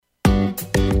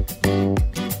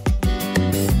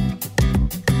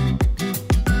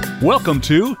Welcome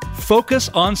to Focus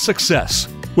on Success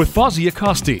with Fawzia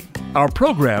Costi. Our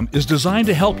program is designed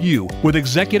to help you with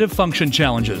executive function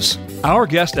challenges. Our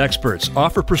guest experts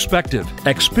offer perspective,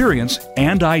 experience,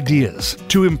 and ideas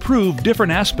to improve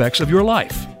different aspects of your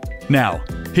life. Now,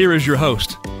 here is your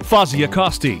host, Fawzia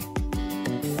Costi.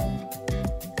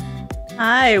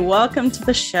 Hi, welcome to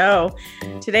the show.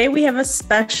 Today we have a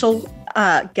special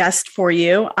guest for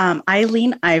you,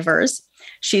 Eileen Ivers.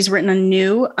 She's written a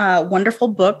new wonderful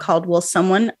book called Will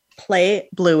Someone Play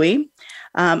Bluey?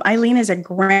 Eileen is a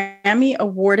Grammy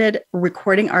awarded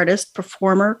recording artist,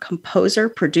 performer, composer,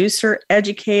 producer,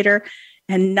 educator,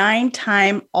 and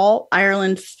 9-time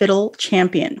All-Ireland Fiddle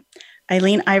champion.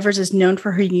 Eileen Ivers is known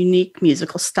for her unique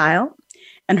musical style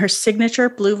and her signature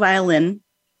blue violin,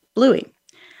 Bluey.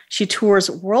 She tours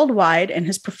worldwide and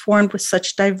has performed with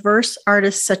such diverse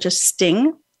artists such as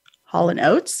Sting, Hall &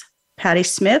 Oates, Patti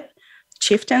Smith,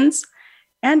 Chieftains,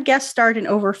 and guest starred in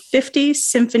over 50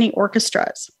 symphony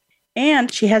orchestras.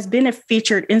 And she has been a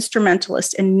featured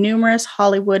instrumentalist in numerous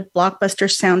Hollywood blockbuster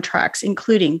soundtracks,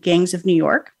 including Gangs of New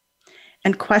York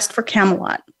and Quest for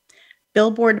Camelot.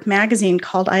 Billboard magazine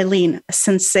called Eileen a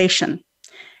sensation,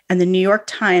 and the New York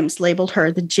Times labeled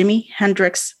her the Jimi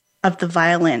Hendrix of the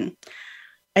violin.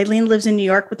 Eileen lives in New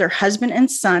York with her husband and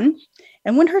son,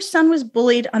 and when her son was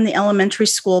bullied on the elementary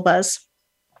school bus,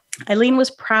 Eileen was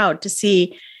proud to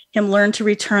see him learn to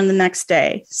return the next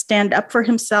day, stand up for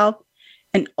himself,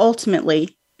 and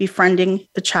ultimately befriending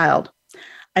the child.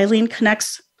 Eileen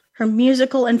connects her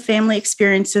musical and family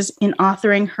experiences in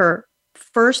authoring her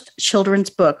first children's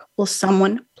book, Will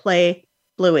Someone Play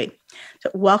Bluey?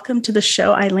 So welcome to the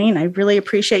show, Eileen. I really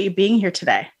appreciate you being here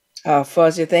today. Oh,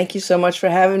 Fawzia, thank you so much for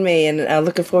having me, and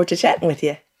looking forward to chatting with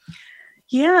you.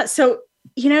 Yeah, so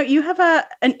you have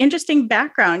an interesting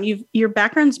background. Your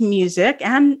background's music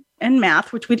and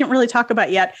math, which we didn't really talk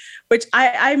about yet, which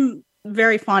I'm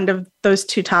very fond of those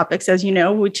two topics. As you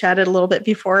know, we chatted a little bit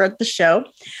before the show.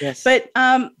 Yes. But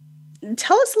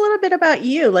tell us a little bit about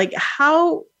you. Like,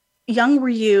 how young were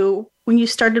you when you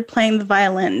started playing the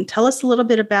violin? Tell us a little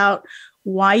bit about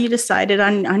why you decided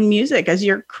on music as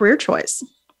your career choice.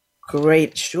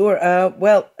 Great. Sure.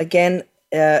 Well, again,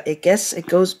 I guess it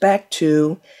goes back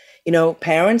to,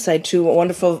 parents. I had two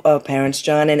wonderful parents,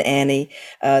 John and Annie.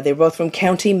 They were both from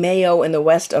County Mayo in the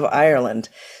west of Ireland.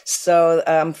 So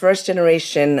first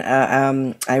generation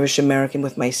Irish American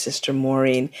with my sister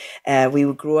Maureen.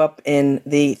 We grew up in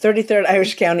the 33rd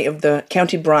Irish County of the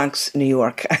County Bronx, New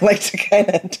York. I like to kind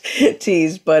of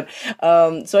tease. But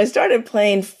so I started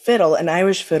playing fiddle, an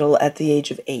Irish fiddle, at the age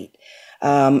of 8.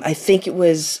 I think it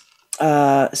was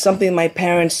something my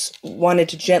parents wanted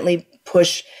to gently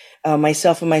push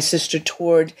myself and my sister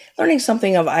toward learning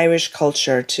something of Irish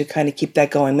culture to kind of keep that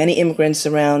going. Many immigrants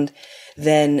around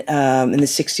then in the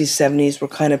 60s, 70s were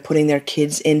kind of putting their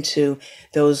kids into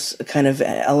those kind of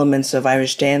elements of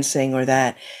Irish dancing or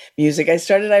that music. I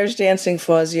started Irish dancing,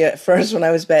 Fawzia, first when I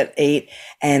was about 8,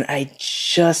 and I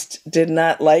just did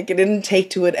not like it. Didn't take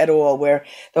to it at all, where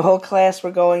the whole class were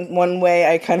going one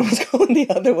way, I kind of was going the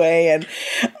other way. And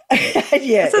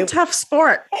yeah, it's a tough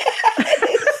sport.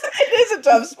 It is a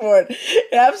tough sport.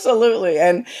 Absolutely.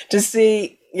 And to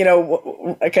see,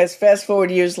 because fast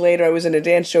forward years later, I was in a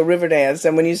dance show, Riverdance.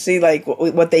 And when you see like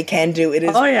what they can do, it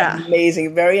is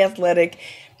amazing, very athletic,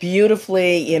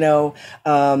 beautifully,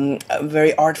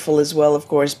 very artful as well, of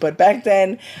course. But back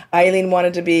then, Eileen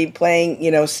wanted to be playing,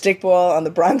 stickball on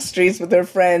the Bronx streets with her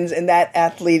friends in that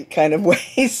athlete kind of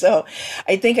way. So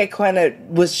I think I kind of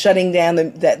was shutting down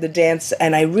the dance,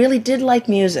 and I really did like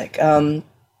music.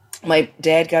 My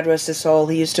dad, God rest his soul,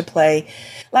 he used to play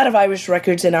a lot of Irish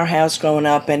records in our house growing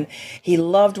up, and he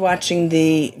loved watching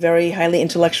the very highly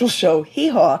intellectual show Hee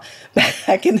Haw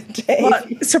back in the day. Well,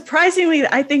 surprisingly,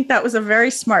 I think that was a very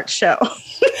smart show.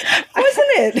 Wasn't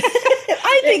it?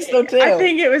 I think so too. I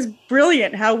think it was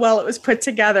brilliant how well it was put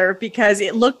together, because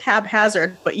it looked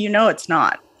haphazard, but it's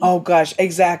not. Oh, gosh,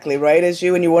 exactly, right? As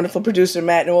you and your wonderful producer,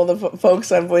 Matt, and all the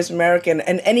folks on Voice America,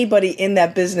 and anybody in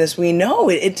that business, we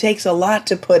know it takes a lot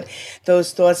to put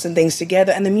those thoughts and things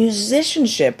together. And the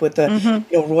musicianship with the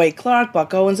Roy Clark,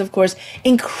 Buck Owens, of course,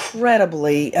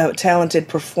 incredibly talented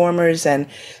performers and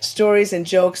stories and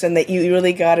jokes, and that you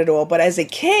really got it all. But as a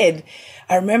kid,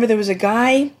 I remember there was a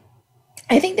guy,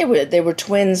 I think they were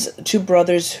twins, two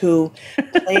brothers who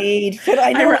played fiddle.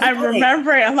 I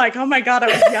remember it. I'm like, oh my God, I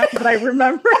was young, but I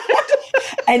remember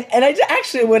it. and I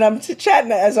actually, when I'm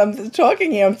chatting, as I'm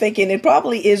talking here, I'm thinking it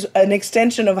probably is an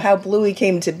extension of how Bluey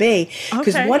came to be.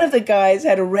 Because one of the guys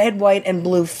had a red, white, and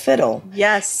blue fiddle.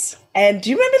 Yes. And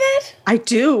do you remember that? I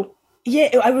do.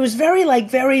 Yeah, I was very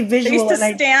visual. They used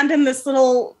to stand in this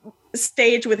little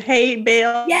stage with hay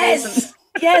bales. Yes.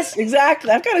 Yes, exactly.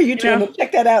 I've got a YouTube.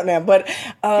 Check that out now. But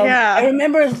I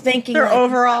remember thinking their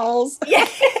overalls. Yeah,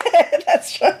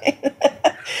 that's right.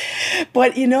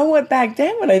 But you know what? Back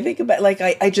then, when I think about, like,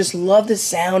 I just love the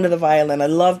sound of the violin. I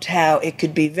loved how it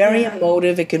could be very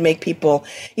emotive. It could make people,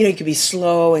 it could be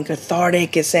slow and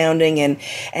cathartic sounding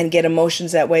and get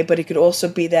emotions that way. But it could also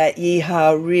be that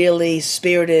yeehaw, really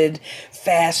spirited,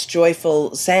 fast,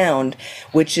 joyful sound,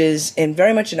 which is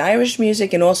very much in Irish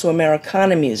music and also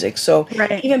Americana music. So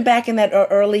even back in that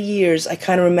early years, I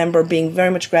kind of remember being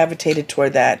very much gravitated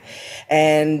toward that,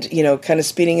 and kind of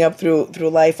speeding up through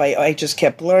life. I just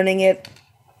kept learning it.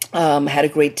 Had a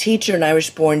great teacher, an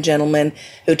Irish-born gentleman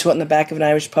who taught in the back of an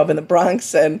Irish pub in the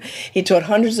Bronx, and he taught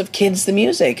hundreds of kids the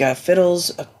music.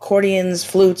 Fiddles, accordions,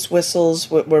 flutes,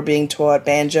 whistles were being taught,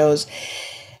 banjos.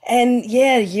 And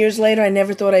years later, I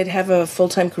never thought I'd have a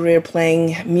full-time career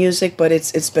playing music, but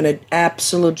it's been an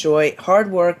absolute joy.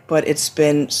 Hard work, but it's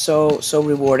been so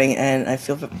rewarding, and I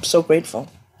feel so grateful.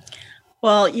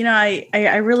 Well,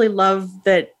 I really love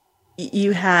that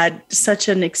you had such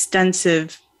an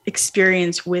extensive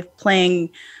experience with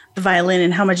playing the violin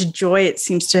and how much joy it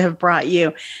seems to have brought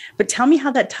you. But tell me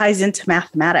how that ties into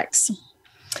mathematics.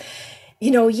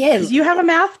 You have a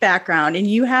math background and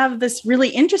you have this really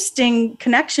interesting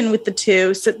connection with the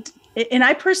two. So, and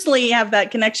I personally have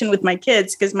that connection with my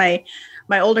kids because my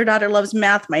older daughter loves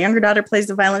math. My younger daughter plays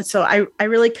the violin. So I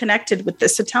really connected with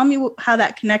this. So tell me how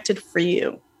that connected for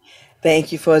you.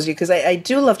 Thank you, Fawzia, because I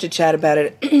do love to chat about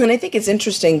it. And I think it's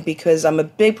interesting because I'm a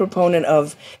big proponent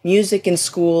of music in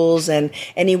schools, and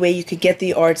any way you could get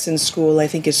the arts in school, I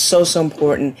think is so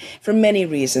important for many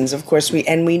reasons. Of course, we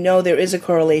know there is a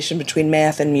correlation between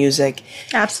math and music.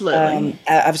 Absolutely.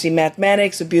 Obviously,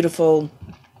 mathematics, a beautiful,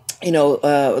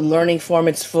 learning form.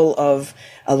 It's full of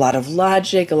a lot of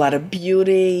logic, a lot of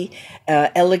beauty,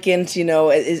 elegant,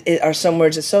 are some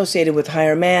words associated with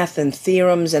higher math and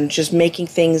theorems and just making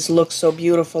things look so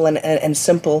beautiful and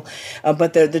simple.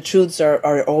 But the truths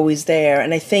are always there.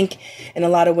 And I think in a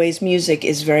lot of ways, music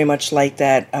is very much like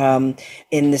that,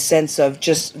 in the sense of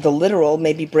just the literal,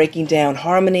 maybe breaking down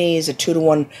harmonies, a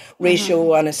 2-to-1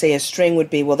 ratio on, say, a string would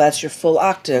be, well, that's your full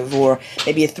octave, or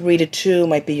maybe a 3-to-2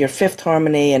 might be your fifth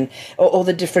harmony, and all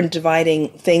the different dividing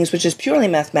things, which is purely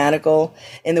mathematical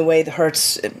in the way the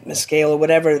Hertz scale or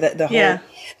whatever the whole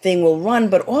thing will run.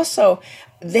 But also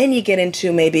then you get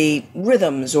into maybe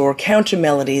rhythms or counter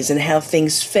melodies and how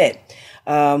things fit.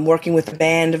 Working with a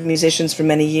band of musicians for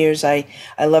many years, I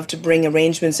love to bring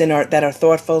arrangements in that are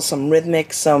thoughtful, some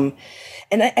rhythmic,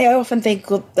 and I often think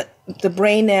the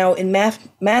brain now, in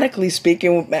mathematically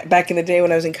speaking, back in the day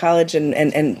when I was in college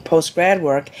and post-grad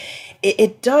work,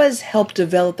 it does help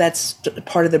develop that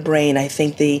part of the brain. I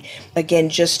think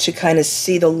just to kind of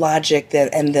see the logic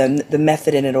and the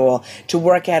method in it all, to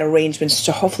work out arrangements,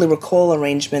 to hopefully recall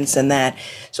arrangements and that.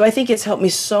 So I think it's helped me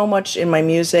so much in my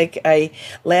music. I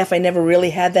laugh, I never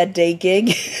really had that day gig.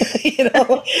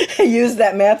 I used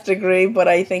that math degree, but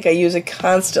I think I use it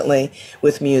constantly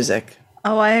with music.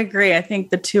 Oh, I agree. I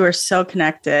think the two are so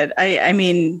connected. I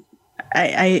mean,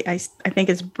 I think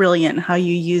it's brilliant how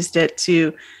you used it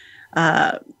to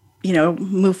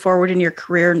move forward in your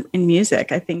career in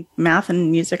music. I think math and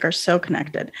music are so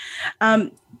connected.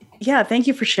 Thank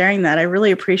you for sharing that. I really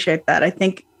appreciate that. I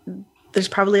think there's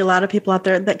probably a lot of people out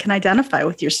there that can identify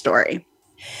with your story.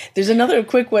 There's another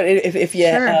quick one. If you,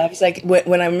 sure. It's like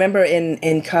when I remember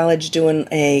in college doing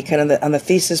a kind of on the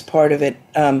thesis part of it,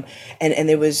 and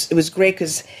it was great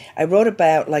because I wrote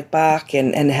about like Bach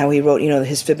and how he wrote,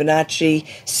 his Fibonacci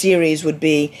series would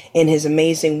be in his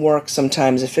amazing work.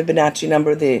 Sometimes a Fibonacci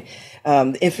number, the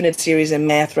infinite series in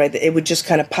math, right? It would just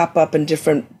kind of pop up in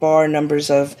different bar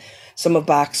numbers of some of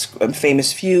Bach's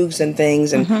famous fugues and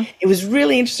things. And it was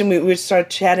really interesting. We would start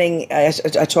chatting. I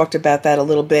talked about that a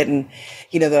little bit, and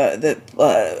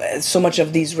so much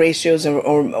of these ratios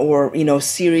or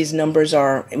series numbers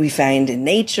we find in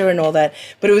nature and all that.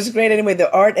 But it was great anyway.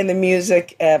 The art and the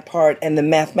music part and the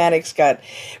mathematics got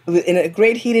in a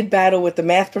great heated battle with the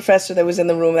math professor that was in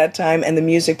the room at that time and the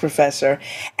music professor.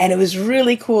 And it was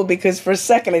really cool because for a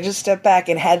second I just stepped back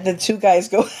and had the two guys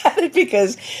go at it,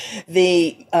 because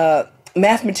the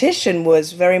mathematician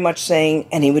was very much saying,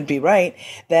 and he would be right,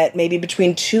 that maybe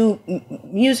between two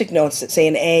music notes, say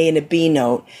an A and a B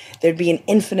note, there'd be an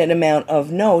infinite amount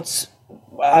of notes,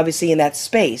 obviously in that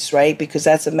space, right? Because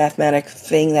that's a mathematic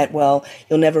thing that, well,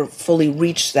 you'll never fully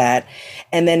reach that.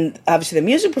 And then obviously the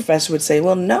music professor would say,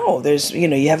 well, no, there's,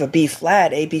 you have a B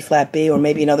flat, A, B flat, B, or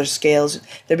maybe in other scales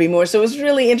there'd be more. So it was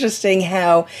really interesting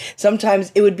how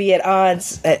sometimes it would be at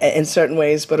odds in certain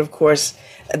ways, but of course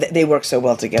they work so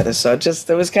well together. So it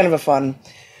was kind of a fun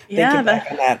Yeah, thinking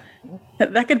back on that.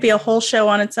 That could be a whole show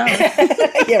on its own.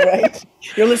 Yeah, right.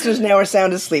 Your listeners now are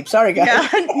sound asleep. Sorry, guys.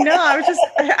 Yeah, no,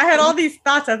 I had all these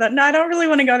thoughts. I thought, no, I don't really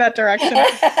want to go that direction.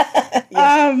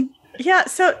 Yeah.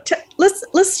 So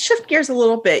let's shift gears a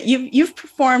little bit. You've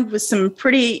performed with some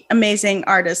pretty amazing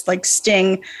artists like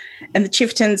Sting and the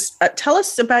Chieftains. Tell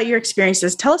us about your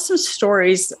experiences. Tell us some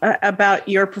stories about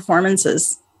your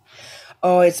performances.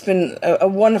 Oh, it's been a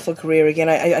wonderful career. Again,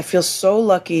 I feel so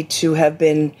lucky to have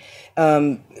been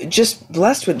just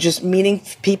blessed with just meeting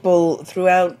people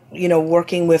throughout,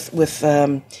 working with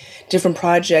different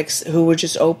projects who were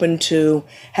just open to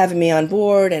having me on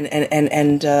board. And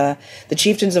the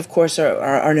Chieftains, of course,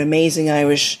 are an amazing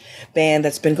Irish band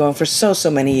that's been going for so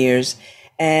many years.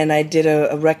 And I did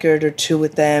a record or two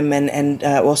with them and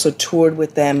also toured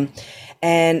with them.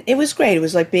 And it was great. It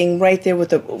was like being right there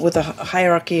with a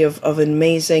hierarchy of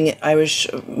amazing Irish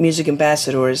music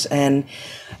ambassadors, and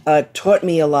taught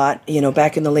me a lot.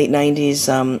 Back in the late 90s,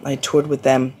 I toured with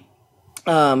them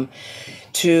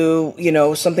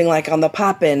to, something like on the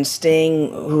pop end,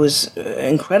 Sting, who was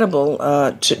incredible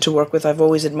to work with. I've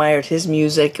always admired his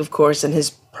music, of course, and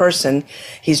his person.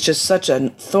 He's just such a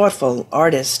thoughtful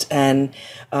artist, and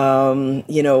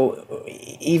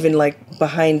even like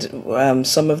behind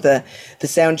some of the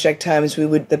sound check times,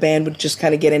 the band would just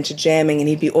kind of get into jamming, and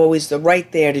he'd be always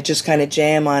right there to just kind of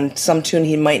jam on some tune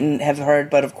he mightn't have heard,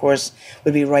 but of course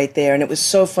would be right there. And it was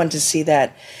so fun to see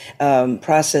that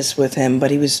process with him.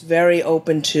 But he was very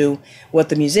open to what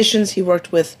the musicians he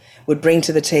worked with would bring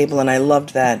to the table, and I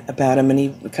loved that about him. And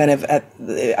he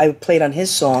I played on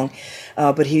his song,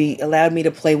 but he allowed me to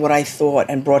play what I thought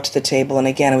and brought to the table. And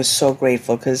again, I was so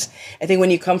grateful, because I think when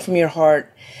you come from your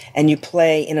heart and you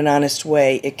play in an honest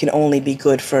way, it can only be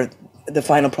good for the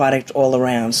final product all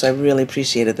around. So I really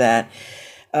appreciated that.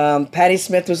 Patti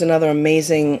Smith was another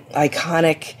amazing,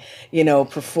 iconic,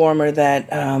 performer that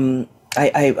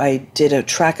I did a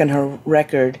track on her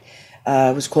record.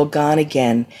 It was called Gone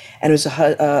Again, and it was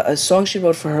a song she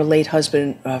wrote for her late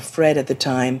husband, Fred, at the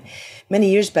time, many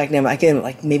years back now, again,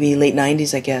 like maybe late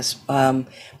 90s, I guess.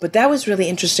 But that was really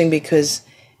interesting because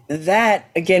that,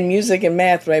 again, music and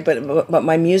math, right? But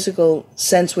my musical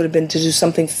sense would have been to do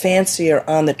something fancier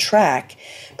on the track.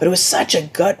 But it was such a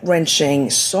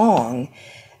gut-wrenching song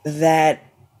that,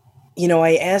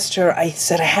 I asked her, I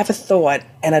said, I have a thought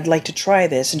and I'd like to try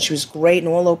this. And she was great and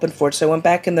all open for it. So I went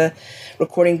back in the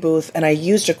recording booth and I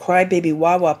used a Crybaby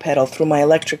wah-wah pedal through my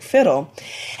electric fiddle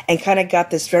and kind of got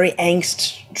this very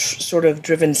angst sort of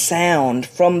driven sound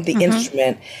from the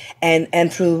instrument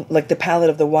and through like the palette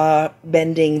of the wah,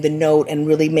 bending the note and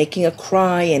really making a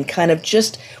cry, and kind of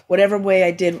just whatever way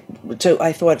I did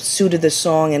I thought suited the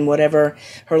song and whatever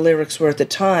her lyrics were at the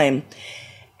time.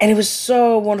 And it was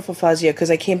so wonderful, Fawzia, because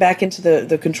I came back into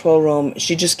the control room.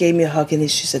 She just gave me a hug,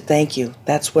 and she said, "Thank you.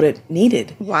 That's what it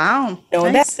needed." Wow.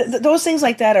 Nice. And those things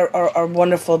like that are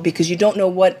wonderful, because you don't know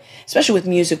what, especially with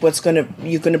music,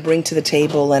 you're gonna bring to the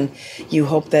table, and you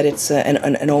hope that it's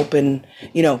an open,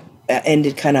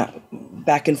 ended kind of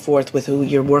back and forth with who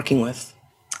you're working with.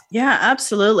 Yeah,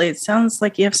 absolutely. It sounds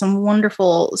like you have some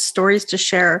wonderful stories to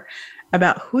share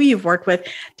about who you've worked with.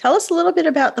 Tell us a little bit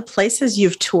about the places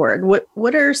you've toured.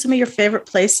 What are some of your favorite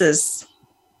places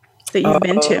that you've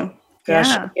been to?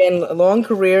 Gosh, again, a long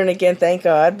career, and again, thank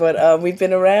God, but we've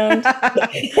been around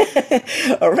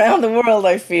around the world,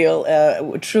 I feel,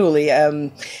 truly. I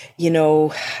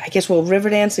guess,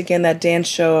 Riverdance, again, that dance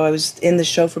show, I was in the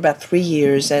show for about 3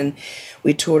 years, and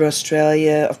we toured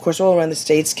Australia, of course, all around the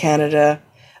States, Canada.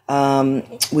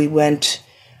 We went...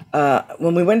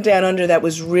 when we went down under, that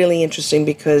was really interesting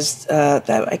because that,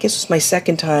 I guess, was my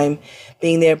second time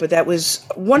being there. But that was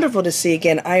wonderful to see,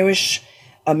 again, Irish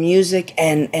music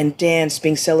and dance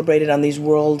being celebrated on these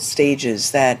world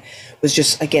stages. That was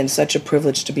just, again, such a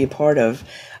privilege to be a part of.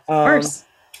 Of course.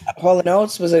 Hall &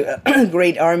 Oates was a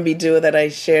great R&B duo that I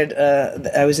shared.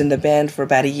 I was in the band for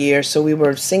about a year. So we were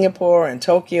in Singapore and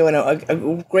Tokyo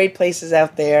and great places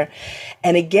out there.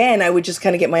 And again, I would just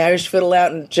kind of get my Irish fiddle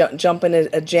out and jump in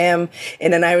a jam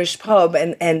in an Irish pub.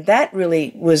 And that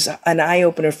really was an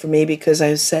eye-opener for me, because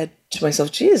I said to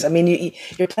myself, geez, I mean,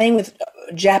 you're playing with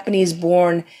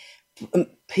Japanese-born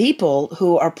people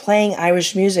who are playing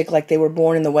Irish music like they were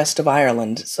born in the west of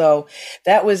Ireland. So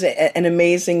that was an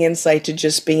amazing insight to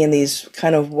just be in these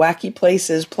kind of wacky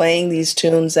places, playing these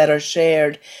tunes that are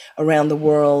shared around the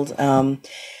world. And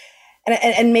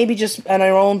maybe just on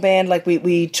our own band, like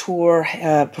we tour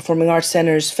performing arts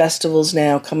centers, festivals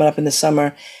now coming up in the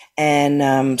summer,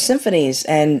 and symphonies,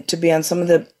 and to be on some of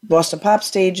the Boston Pop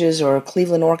stages or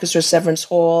Cleveland Orchestra, Severance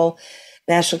Hall.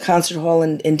 National Concert Hall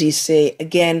in DC.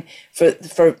 Again,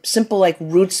 for simple like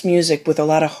roots music with a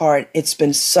lot of heart, it's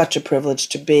been such a privilege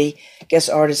to be guest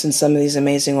artist in some of these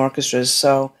amazing orchestras.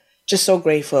 So just so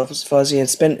grateful, Fuzzy.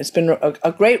 It's been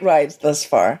a great ride thus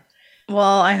far.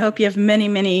 Well, I hope you have many,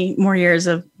 many more years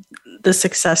of the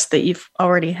success that you've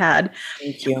already had.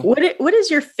 Thank you. What is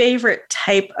your favorite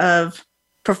type of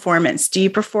performance? Do you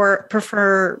prefer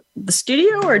the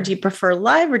studio, or do you prefer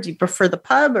live, or do you prefer the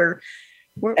pub, or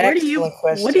where do you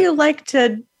question. What do you like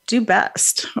to do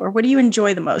best, or what do you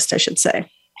enjoy the most, I should say?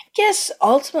 I guess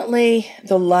ultimately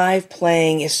the live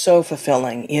playing is so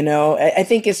fulfilling. I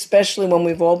think especially when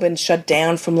we've all been shut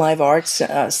down from live arts,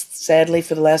 sadly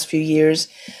for the last few years,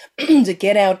 to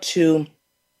get out to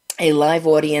a live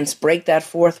audience, break that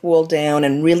fourth wall down,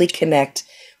 and really connect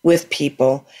with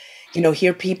people.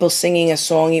 Hear people singing a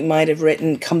song you might have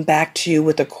written, come back to you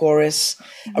with a chorus,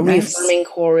 a reaffirming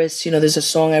chorus. There's a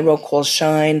song I wrote called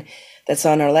Shine that's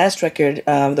on our last record.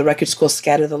 The record's called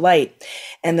Scatter the Light.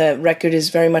 And the record is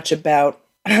very much about,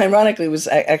 ironically, it was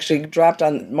actually dropped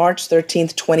on March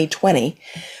 13th, 2020.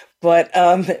 But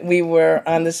we were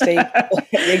on the stage,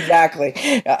 exactly,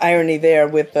 irony there,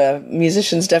 with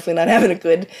musicians definitely not having a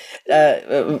good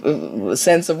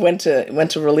sense of when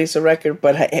to release a record.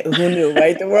 But who knew,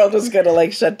 right? The world was going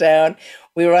to shut down.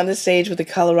 We were on the stage with the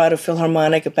Colorado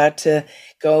Philharmonic about to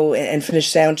go and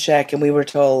finish sound check, and we were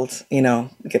told,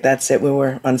 that's it. We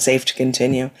were unsafe to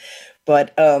continue.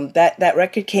 But that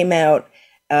record came out.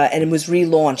 And it was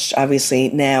relaunched, obviously,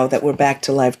 now that we're back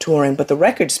to live touring. But the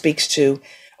record speaks to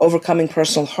overcoming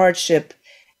personal hardship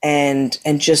and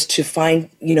just to find,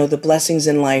 the blessings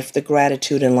in life, the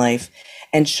gratitude in life.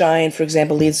 And Shine, for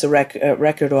example, leads the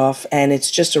record off, and it's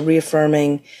just a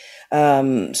reaffirming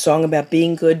song about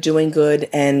being good, doing good,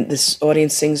 and this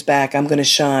audience sings back, I'm going to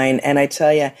shine. And I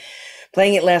tell you,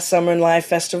 playing it last summer in live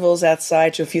festivals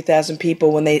outside to a few thousand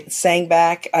people, when they sang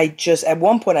back, at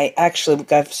one point, I actually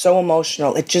got so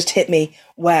emotional. It just hit me.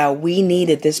 Wow, we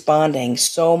needed this bonding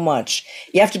so much.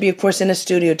 You have to be, of course, in a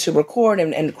studio to record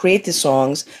and create the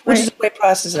songs, which is a great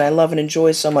process and I love and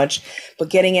enjoy so much. But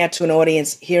getting out to an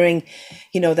audience, hearing,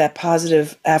 that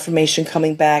positive affirmation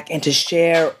coming back, and to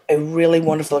share a really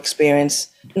wonderful experience,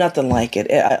 nothing like it.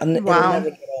 It'll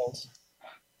never get old.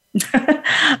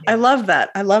 I love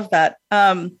that.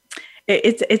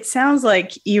 It sounds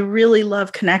like you really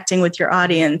love connecting with your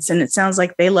audience, and it sounds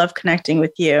like they love connecting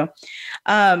with you.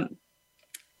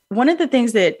 One of the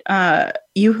things that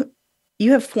you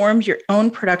have formed your own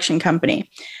production company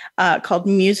called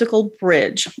Musical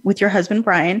Bridge with your husband,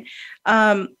 Brian.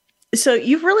 So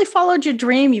you've really followed your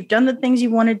dream. You've done the things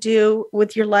you want to do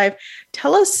with your life.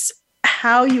 Tell us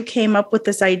how you came up with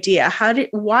this idea.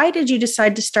 Why did you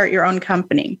decide to start your own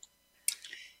company?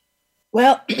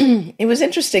 Well, it was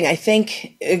interesting. I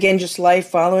think, again, just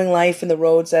following life and the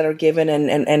roads that are given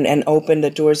and open, the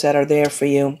doors that are there for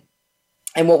you,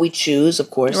 and what we choose, of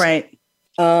course. Right.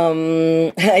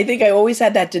 I think I always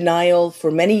had that denial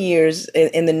for many years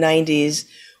in the 90s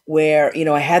where,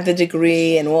 I had the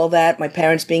degree and all that. My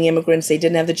parents being immigrants, they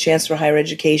didn't have the chance for higher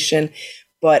education.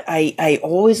 But I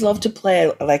always loved to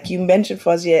play. Like you mentioned,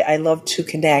 Fuzzy, I love to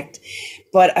connect.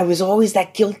 But I was always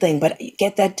that guilt thing. But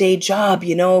get that day job,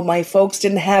 my folks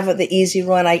didn't have the easy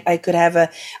run. I could have a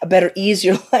better,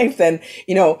 easier life than,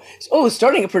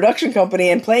 starting a production company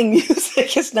and playing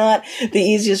music is not the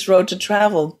easiest road to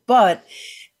travel. But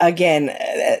again,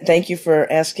 thank you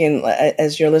for asking.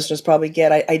 As your listeners probably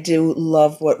get, I do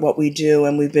love what we do.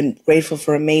 And we've been grateful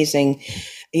for amazing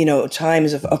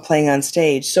times of playing on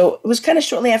stage. So it was kind of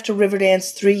shortly after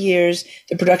Riverdance, 3 years.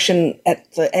 The production at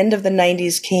the end of the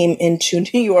 90s came into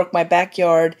New York, my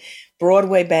backyard,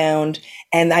 Broadway bound.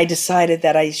 And I decided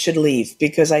that I should leave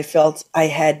because I felt I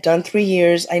had done 3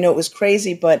 years. I know it was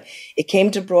crazy, but it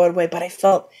came to Broadway. But I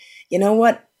felt, you know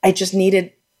what? I just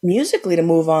needed musically to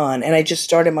move on. And I just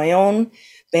started my own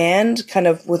band kind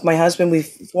of with my husband. We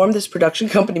formed this production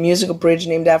company, Musical Bridge,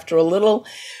 named after a little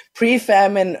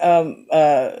pre-famine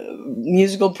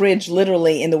musical bridge,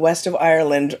 literally in the west of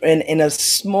Ireland, in a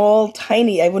small,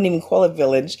 tiny, I wouldn't even call it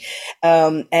village.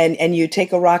 And you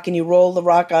take a rock and you roll the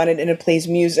rock on it and it plays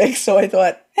music. So I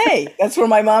thought, hey, that's where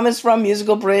my mom is from,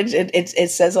 Musical Bridge.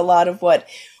 It says a lot of what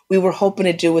we were hoping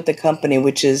to do with the company,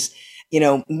 which is,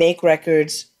 make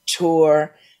records,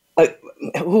 tour,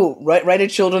 write a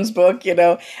children's book,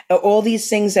 all these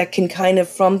things that can kind of,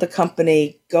 from the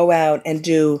company, go out and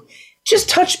do, just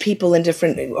touch people in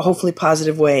different, hopefully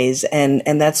positive ways. And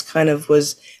that's kind of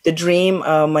was the dream.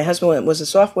 My husband was a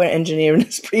software engineer in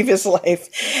his previous life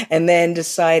and then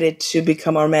decided to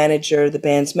become our manager, the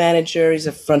band's manager. He's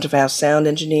a front of house sound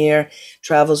engineer,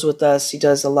 travels with us. He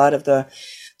does a lot of the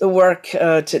the work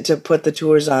to put the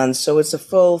tours on. So it's a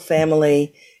full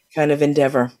family kind of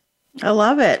endeavor. I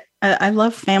love it. I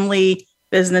love family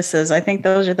businesses. I think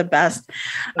those are the best.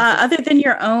 Other than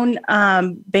your own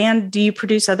band, do you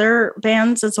produce other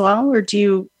bands as well? Or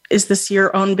is this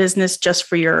your own business just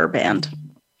for your band?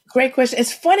 Great question.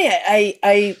 It's funny.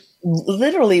 I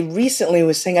literally recently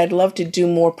was saying I'd love to do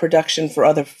more production for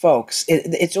other folks.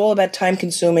 It's all about time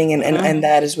consuming and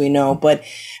that, as we know, but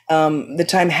the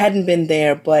time hadn't been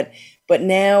there. But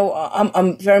now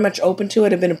I'm very much open to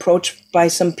it. I've been approached by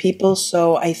some people,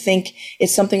 so I think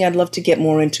it's something I'd love to get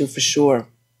more into for sure.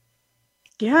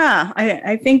 Yeah,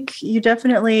 I think you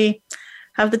definitely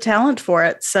have the talent for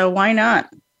it, so why not?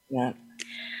 Yeah.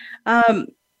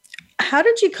 How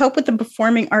did you cope with the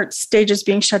performing arts stages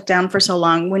being shut down for so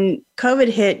long? When COVID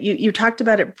hit, you talked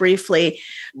about it briefly,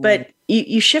 but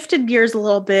you shifted gears a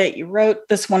little bit. You wrote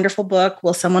this wonderful book,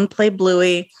 Will Someone Play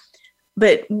Bluey?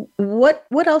 But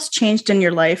what else changed in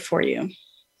your life for you?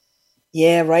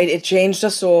 Yeah, right. It changed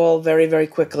us all very, very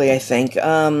quickly, I think.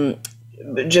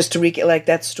 Just to recollect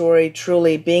that story,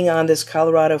 truly being on this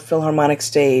Colorado Philharmonic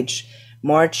stage,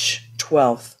 March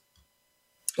 12th,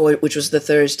 which was the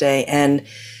Thursday. And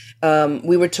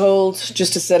we were told,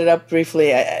 just to set it up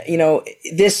briefly,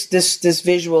 this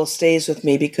visual stays with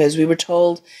me because we were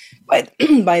told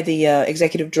by the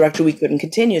executive director we couldn't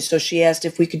continue. So she asked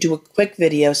if we could do a quick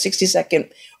video, 60-second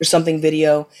or something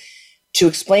video, to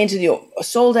explain to the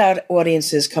sold-out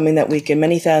audiences coming that weekend,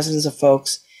 many thousands of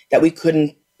folks, that we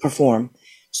couldn't perform.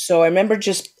 So I remember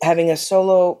just having a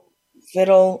solo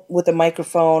fiddle with a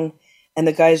microphone, and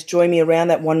the guys joined me around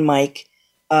that one mic,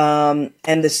 and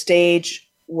the stage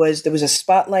there was a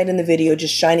spotlight in the video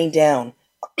just shining down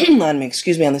on me,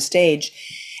 on the stage.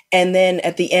 And then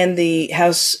at the end, the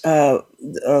house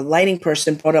lighting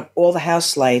person brought up all the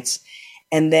house lights,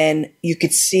 and then you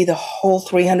could see the whole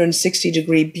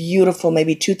 360-degree, beautiful,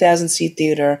 maybe 2,000-seat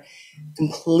theater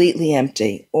completely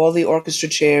empty. All the orchestra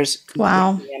chairs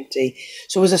completely empty.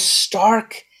 So it was a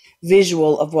stark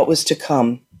visual of what was to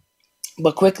come.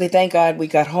 But quickly, thank God, we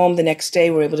got home the next day.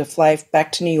 We were able to fly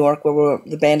back to New York, where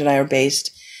the band and I are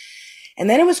based. And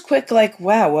then it was quick, like,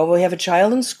 wow, well, we have a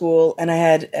child in school, and I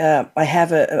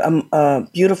have a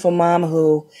beautiful mom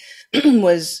who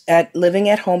was living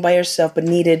at home by herself but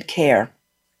needed care.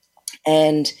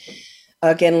 And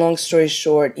again, long story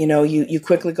short, you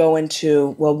quickly go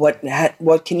into, well,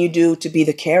 what can you do to be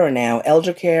the carer now?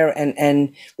 Elder care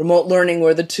and remote learning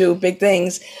were the two big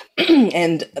things.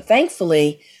 And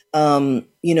thankfully,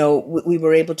 we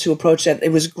were able to approach that.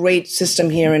 It was a great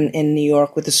system here in New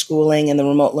York with the schooling and the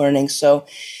remote learning. So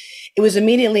it was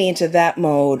immediately into that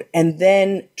mode. And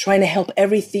then trying to help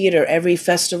every theater, every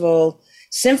festival,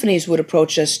 symphonies would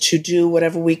approach us to do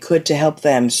whatever we could to help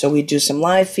them. So we do some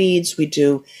live feeds, we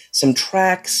do some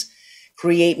tracks,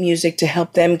 create music to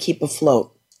help them keep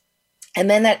afloat. And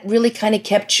then that really kind of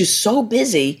kept you so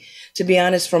busy, to be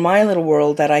honest, for my little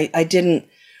world, that I didn't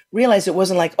realize it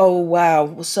wasn't like, oh,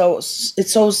 wow, so it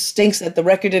so stinks that the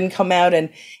record didn't come out. And,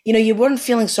 you weren't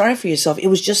feeling sorry for yourself. It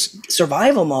was just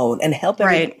survival mode and help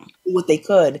everybody do what they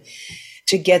could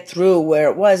to get through where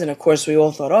it was. And of course, we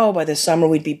all thought, oh, by the summer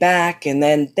we'd be back. And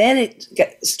then it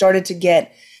started to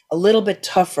get a little bit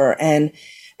tougher. And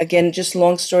again, just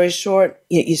long story short,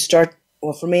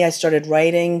 for me, I started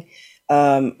writing.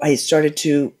 I started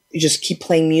to just keep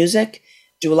playing music,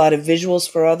 do a lot of visuals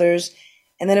for others.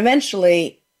 And then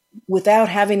eventually, without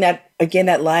having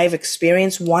that live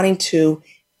experience, wanting to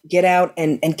get out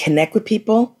and connect with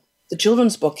people, the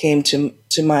children's book came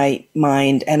to my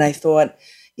mind. And I thought,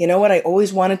 you know what? I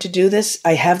always wanted to do this.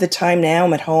 I have the time now.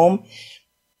 I'm at home.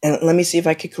 And let me see if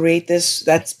I could create this.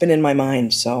 That's been in my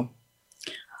mind. So.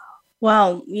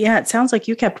 Well, yeah, it sounds like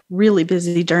you kept really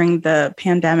busy during the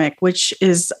pandemic, which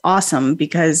is awesome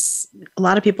because a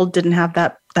lot of people didn't have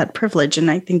that privilege.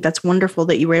 And I think that's wonderful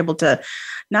that you were able to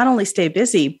not only stay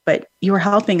busy, but you were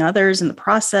helping others in the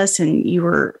process, and you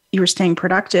were staying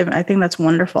productive. And I think that's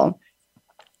wonderful.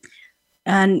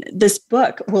 And this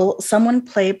book, Will Someone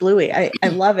Play Bluey? I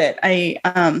love it. I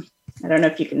don't know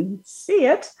if you can see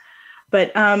it,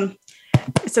 but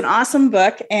it's an awesome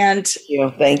book. And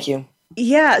thank you.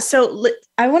 Yeah. So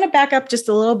I want to back up just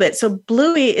a little bit. So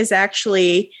Bluey is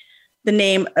actually the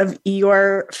name of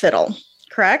your fiddle,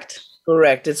 correct?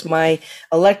 Correct. It's my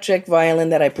electric violin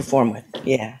that I perform with.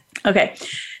 Yeah. Okay.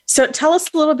 So tell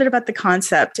us a little bit about the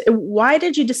concept. Why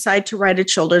did you decide to write a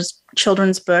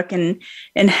children's book, and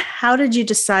how did you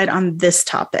decide on this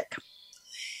topic?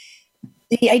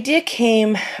 The idea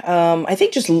came, I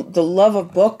think, just the love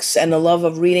of books and the love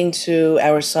of reading to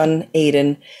our son,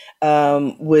 Aiden,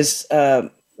 was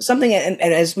something, and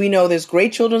as we know, there's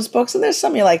great children's books, and there's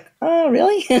some you're like, oh,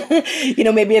 really?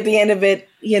 Maybe at the end of it,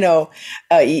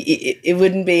 it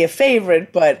wouldn't be a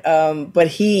favorite, but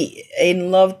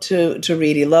Aiden loved to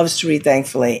read. He loves to read,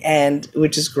 thankfully, and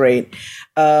which is great.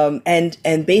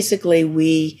 And basically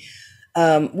we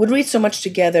would read so much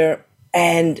together,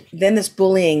 and then this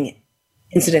bullying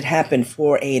incident happened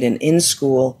for Aiden in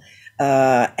school,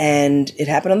 and it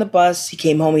happened on the bus. He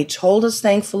came home. He told us,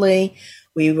 thankfully.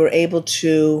 We were able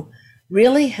to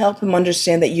really help him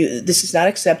understand that this is not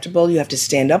acceptable. You have to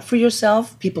stand up for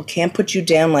yourself. People can't put you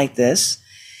down like this.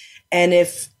 And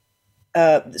if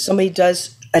somebody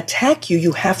does attack you,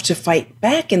 you have to fight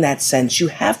back in that sense. You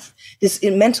have this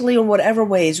mentally or whatever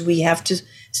ways, we have to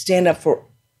stand up for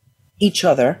each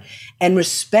other and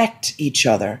respect each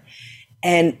other.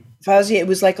 And Fawzia, it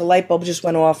was like a light bulb just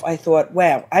went off. I thought,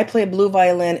 wow, I play a blue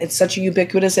violin. It's such a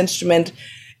ubiquitous instrument.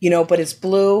 But it's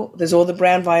blue. There's all the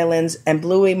brown violins, and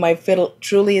Bluey, my fiddle,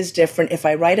 truly is different. If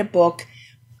I write a book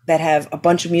that have a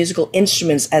bunch of musical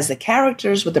instruments as the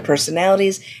characters with the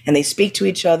personalities, and they speak to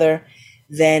each other,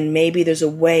 then maybe there's a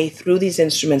way through these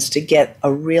instruments to get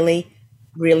a really,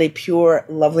 really pure,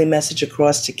 lovely message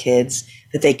across to kids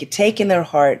that they could take in their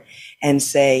heart and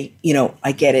say,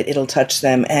 I get it. It'll touch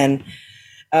them. And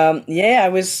I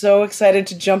was so excited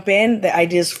to jump in. The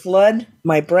ideas flood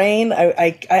my brain.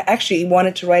 I actually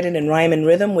wanted to write it in rhyme and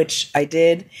rhythm, which I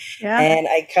did. Yeah. And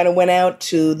I kind of went out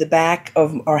to the back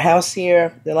of our house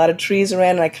here. There are a lot of trees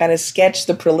around, and I kind of sketched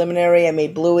the preliminary. I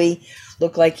made Bluey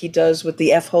look like he does, with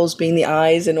the F holes being the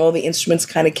eyes, and all the instruments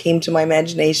kind of came to my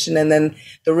imagination, and then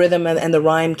the rhythm and the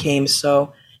rhyme came.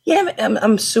 So yeah,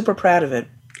 I'm super proud of it.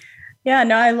 Yeah,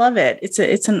 no, I love it.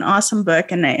 It's an awesome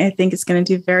book, and I think it's going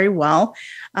to do very well.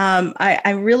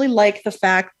 I really like the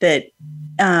fact that,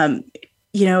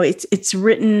 it's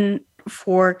written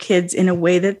for kids in a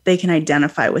way that they can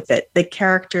identify with it. The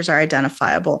characters are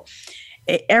identifiable.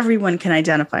 Everyone can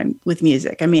identify with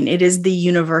music. I mean, it is the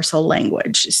universal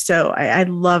language. So I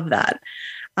love that.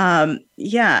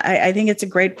 I think it's a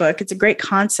great book. It's a great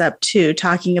concept too,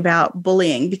 talking about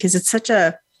bullying, because it's such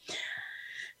an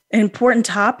important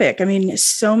topic. I mean,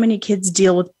 so many kids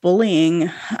deal with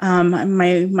bullying.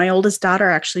 My oldest daughter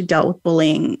actually dealt with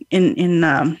bullying in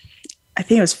I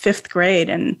think it was 5th grade,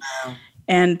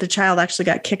 and the child actually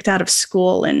got kicked out of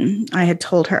school. And I had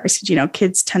told her, I said,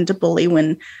 kids tend to bully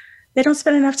when they don't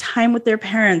spend enough time with their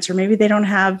parents, or maybe they don't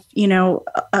have,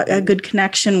 a good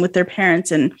connection with their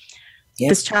parents. And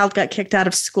this child got kicked out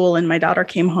of school, and my daughter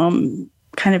came home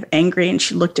kind of angry, and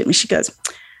she looked at me. She goes,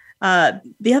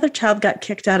 the other child got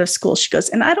kicked out of school. She goes,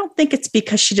 and I don't think it's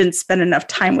because she didn't spend enough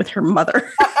time with her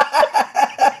mother.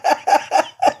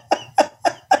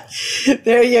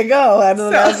 There you go. I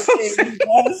don't know.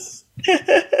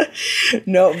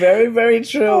 No, very, very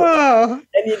true. Oh.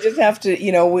 And you just have to,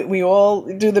 we all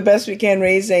do the best we can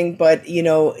raising, but,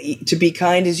 to be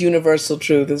kind is universal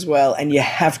truth as well. And you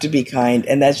have to be kind,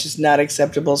 and that's just not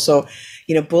acceptable. So,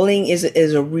 bullying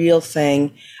is a real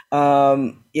thing.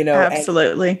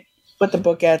 Absolutely. Put the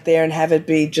book out there and have it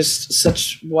be just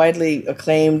such widely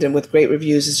acclaimed and with great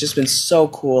reviews. It's just been so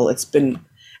cool. It's been,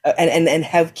 and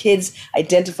have kids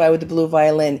identify with the blue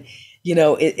violin,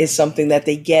 it is something that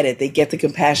they get it. They get the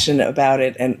compassion about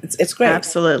it, and it's great.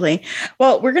 Absolutely.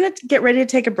 Well, we're going to get ready to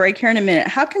take a break here in a minute.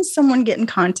 How can someone get in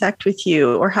contact with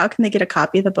you, or how can they get a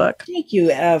copy of the book? Thank you,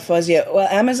 Fawzia. Well,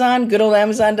 Amazon, good old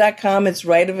Amazon.com. It's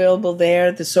right available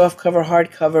there. The softcover,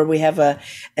 hardcover. We have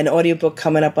an audiobook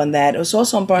coming up on that. It was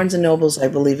also on Barnes & Nobles, I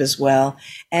believe, as well.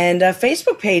 And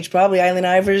Facebook page, probably Eileen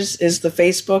Ivers is the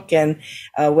Facebook, and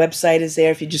website is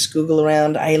there. If you just Google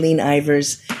around Eileen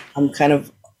Ivers, I'm kind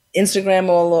of Instagram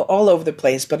all over the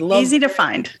place, but easy to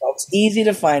find. It's easy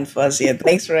to find, Fawzia.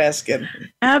 Thanks for asking.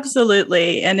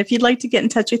 Absolutely. And if you'd like to get in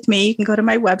touch with me, you can go to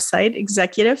my website,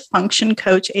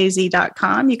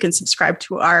 executivefunctioncoachaz.com. You can subscribe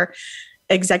to our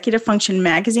Executive Function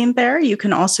magazine there. You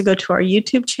can also go to our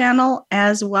YouTube channel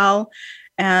as well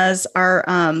as our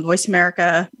Voice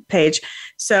America page.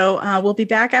 So we'll be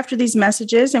back after these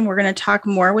messages, and we're going to talk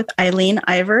more with Eileen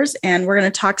Ivers, and we're going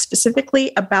to talk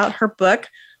specifically about her book,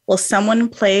 Will Someone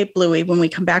Play Bluey, when we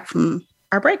come back from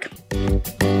our break.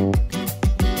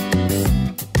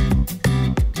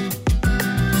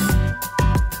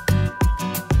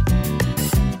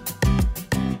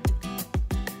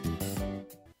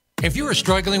 If you are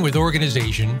struggling with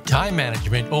organization, time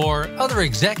management, or other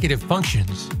executive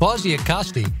functions, Fawzia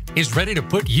Kosti is ready to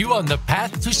put you on the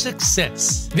path to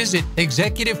success. Visit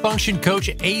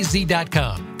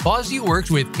ExecutiveFunctionCoachAZ.com. Fawzia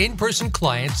works with in-person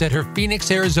clients at her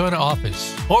Phoenix, Arizona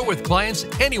office, or with clients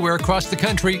anywhere across the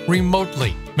country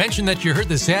remotely. Mention that you heard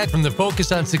this ad from the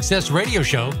Focus on Success radio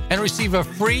show and receive a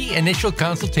free initial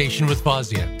consultation with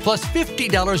Fawzia, plus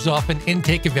 $50 off an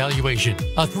intake evaluation,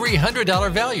 a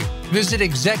 $300 value. Visit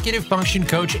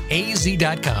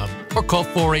ExecutiveFunctionCoachAZ.com or call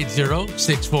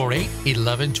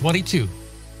 480-648-1122.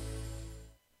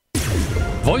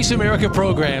 Voice America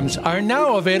programs are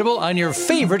now available on your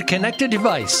favorite connected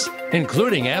device,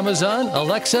 including Amazon,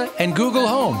 Alexa, and Google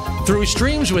Home. Through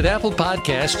streams with Apple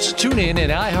Podcasts, TuneIn,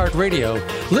 and iHeartRadio,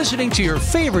 listening to your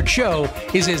favorite show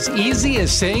is as easy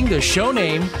as saying the show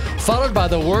name followed by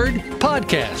the word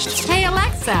podcast. Hey,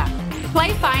 Alexa,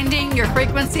 play Finding Your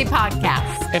Frequency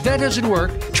podcast. If that doesn't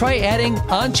work, try adding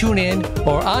on TuneIn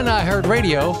or on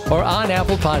iHeartRadio or on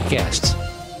Apple Podcasts.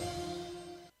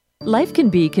 Life can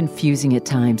be confusing at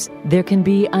times. There can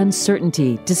be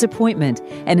uncertainty, disappointment,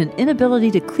 and an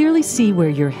inability to clearly see where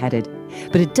you're headed.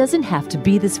 But it doesn't have to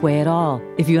be this way at all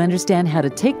if you understand how to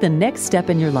take the next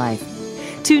step in your life.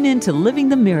 Tune in to Living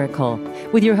the Miracle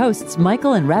with your hosts,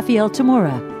 Michael and Raphael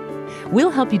Tamura.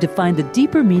 We'll help you define the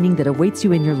deeper meaning that awaits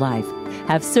you in your life,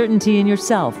 have certainty in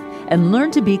yourself, and learn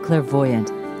to be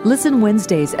clairvoyant. Listen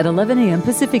Wednesdays at 11 a.m.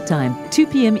 Pacific Time, 2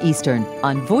 p.m. Eastern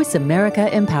on Voice America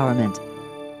Empowerment.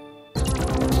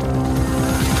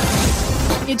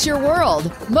 It's your world.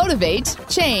 Motivate,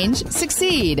 change,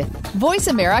 succeed.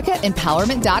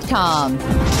 VoiceAmericaEmpowerment.com.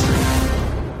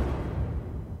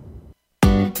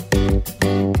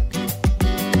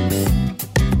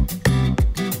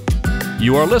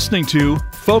 You are listening to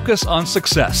Focus on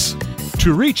Success.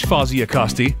 To reach Fawzia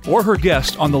Costi or her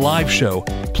guest on the live show,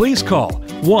 please call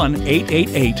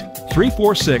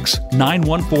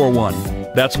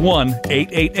 1-888-346-9141. That's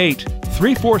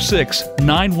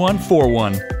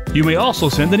 1-888-346-9141. You may also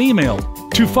send an email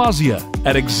to Fawzia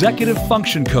at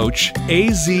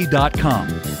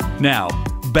ExecutiveFunctionCoachAZ.com. Now,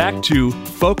 back to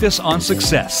Focus on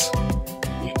Success.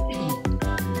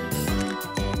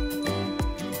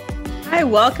 Hi,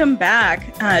 welcome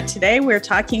back. Today we're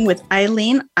talking with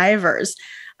Eileen Ivers.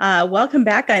 Welcome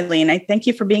back, Eileen. I thank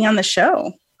you for being on the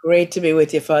show. Great to be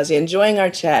with you, Fawzia. Enjoying our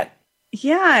chat.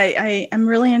 Yeah, I'm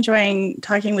really enjoying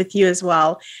talking with you as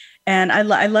well. And I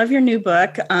love your new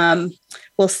book,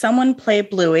 Will Someone Play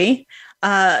Bluey?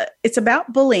 It's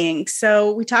about bullying.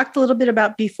 So we talked a little bit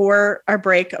about before our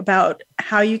break about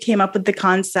how you came up with the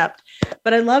concept,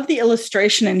 but I love the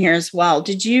illustration in here as well.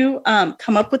 Did you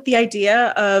come up with the idea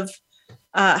of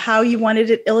how you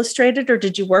wanted it illustrated, or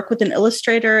did you work with an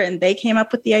illustrator and they came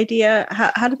up with the idea?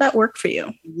 How did that work for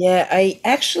you? Yeah, I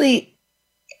actually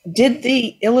did the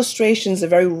illustrations, the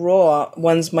very raw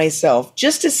ones myself,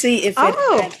 just to see if it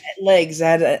had legs,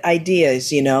 had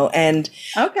ideas, and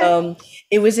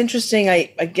it was interesting.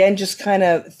 I, again, just kind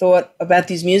of thought about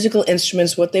these musical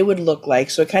instruments, what they would look like.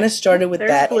 So I kind of started with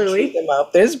that. Bluey. And them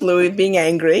up. There's Bluey being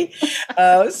angry.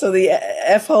 So the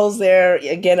F holes there,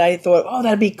 again, I thought,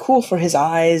 that'd be cool for his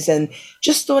eyes, and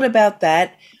just thought about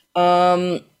that.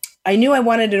 I knew I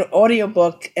wanted an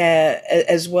audiobook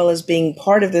as well as being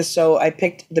part of this, so I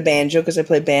picked the banjo because I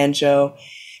play banjo.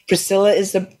 Priscilla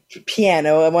is the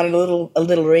piano. I wanted a little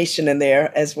alliteration in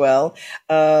there as well.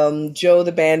 Joe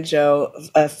the banjo.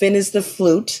 Finn is the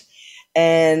flute.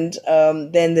 And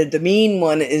then the mean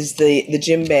one is the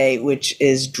djembe, which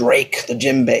is Drake, the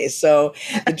djembe. So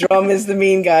the drum is the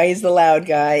mean guy. He's the loud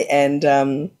guy. And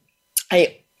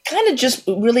I kind of just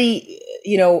really,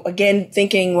 again,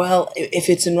 thinking, well, if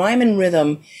it's in rhyme and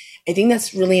rhythm, I think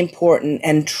that's really important,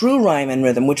 and true rhyme and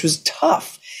rhythm, which was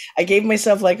tough. I gave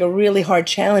myself like a really hard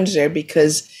challenge there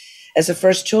because as a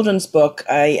first children's book,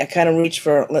 I kind of reached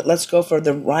for, let's go for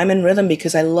the rhyme and rhythm,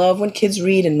 because I love when kids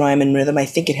read in rhyme and rhythm. I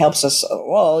think it helps us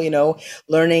all,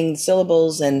 learning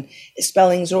syllables and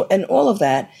spellings and all of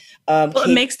that.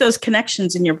 It makes those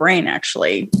connections in your brain,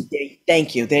 actually.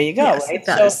 Thank you. There you go. Yes, right? It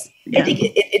does. So I think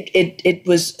it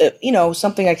was,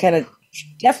 something I kind of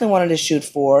definitely wanted to shoot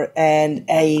for. And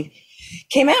I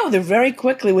came out with it very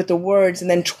quickly with the words, and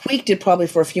then tweaked it probably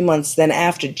for a few months then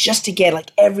after, just to get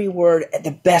like every word at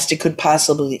the best it could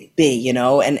possibly be,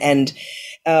 and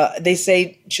they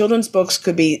say children's books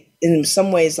could be in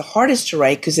some ways the hardest to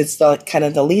write because it's the kind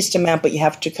of the least amount, but you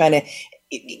have to kind of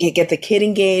get the kid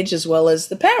engaged as well as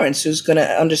the parents who's going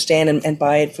to understand and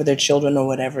buy it for their children or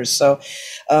whatever. So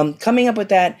coming up with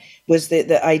that was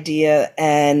the idea,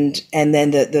 and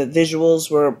then the visuals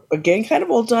were, again, kind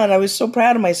of all done. I was so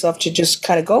proud of myself to just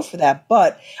kind of go for that,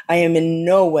 but I am in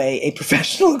no way a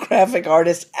professional graphic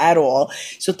artist at all.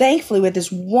 So thankfully, with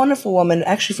this wonderful woman,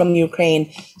 actually from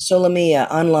Ukraine, Solomia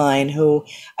online, who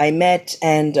I met,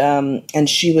 and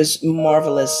she was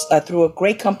marvelous through a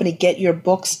great company,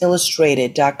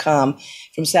 GetYourBooksIllustrated.com.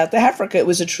 From South Africa. It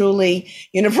was a truly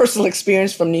universal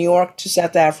experience from New York to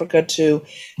South Africa to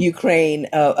Ukraine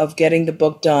of getting the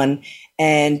book done,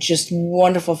 and just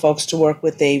wonderful folks to work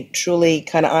with. They truly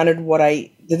kind of honored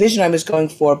the vision I was going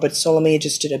for, but Solomia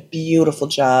just did a beautiful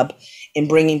job in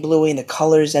bringing Bluey and the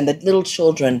colors and the little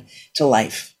children to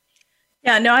life.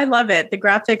 Yeah, no, I love it. The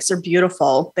graphics are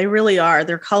beautiful. They really are.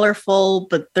 They're colorful,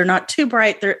 but they're not too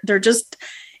bright. They're just,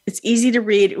 it's easy to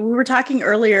read. We were talking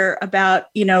earlier about,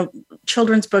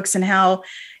 children's books and how,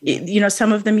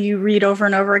 some of them you read over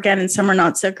and over again and some are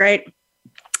not so great.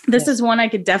 This is one I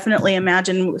could definitely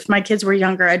imagine. If my kids were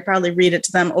younger, I'd probably read it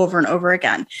to them over and over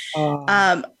again.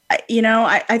 I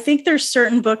think there's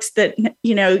certain books that,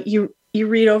 you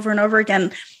read over and over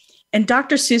again, and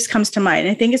Dr. Seuss comes to mind.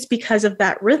 I think it's because of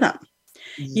that rhythm.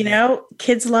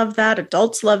 Kids love that.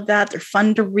 Adults love that. They're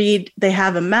fun to read. They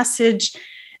have a message.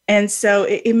 And so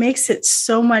it makes it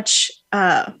so much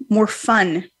more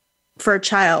fun for a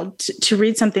child to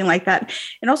read something like that.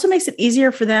 It also makes it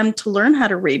easier for them to learn how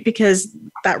to read because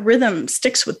that rhythm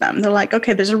sticks with them. They're like,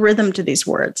 okay, there's a rhythm to these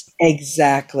words.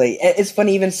 Exactly. It's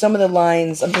funny, even some of the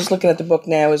lines, I'm just looking at the book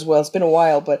now as well. It's been a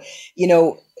while, but,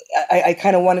 I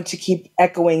kind of wanted to keep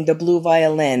echoing the blue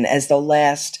violin as the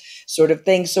last sort of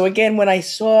thing. So again, when I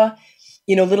saw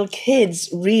little kids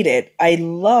read it, I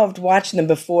loved watching them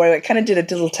before. I kind of did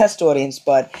a little test audience,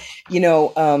 but,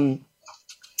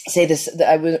 say this,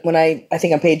 I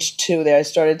think on page 2 there, I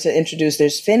started to introduce,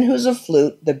 there's Finn, who's a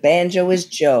flute. The banjo is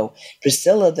Joe.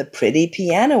 Priscilla, the pretty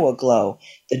piano aglow.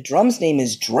 The drum's name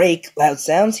is Drake. Loud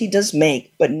sounds he does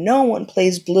make, but no one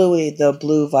plays Bluey, the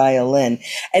blue violin.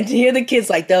 And to hear the kids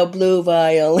like, the blue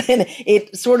violin,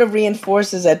 it sort of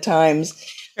reinforces at times.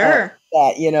 Sure.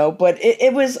 That, but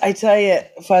it was, I tell you,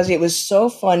 Fozzie, it was so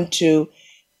fun to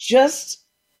just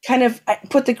kind of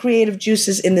put the creative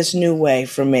juices in this new way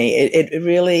for me. It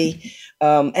really,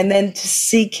 and then to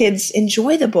see kids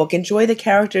enjoy the book, enjoy the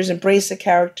characters, embrace the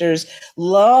characters,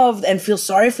 love and feel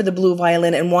sorry for the blue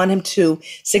violin and want him to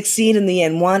succeed in the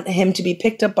end, want him to be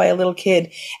picked up by a little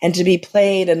kid and to be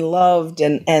played and loved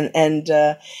and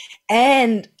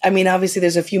I mean, obviously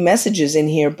there's a few messages in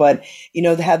here, but,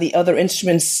 how the other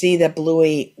instruments see that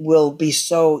Bluey will be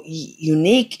so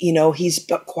unique. He's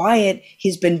quiet,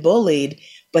 he's been bullied,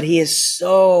 but he has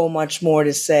so much more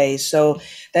to say. So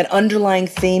that underlying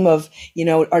theme of,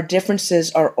 our differences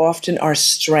are often our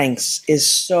strengths is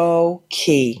so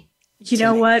key. You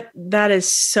know what? That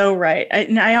is so right.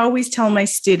 I always tell my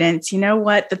students,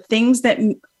 the things that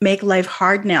make life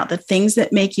hard now, the things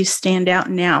that make you stand out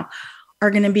now are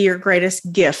going to be your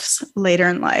greatest gifts later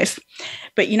in life.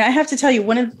 But, I have to tell you,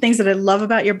 one of the things that I love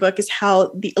about your book is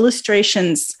how the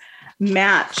illustrations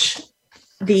match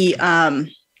the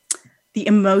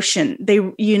emotion,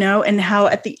 and how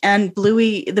at the end,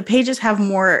 Bluey, the pages have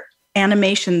more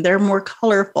animation. They're more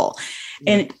colorful.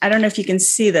 And I don't know if you can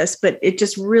see this, but it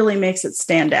just really makes it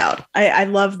stand out. I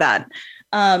love that.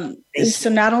 So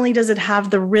not only does it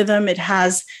have the rhythm, it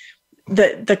has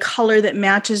the color that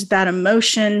matches that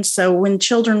emotion. So when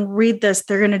children read this,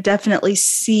 they're going to definitely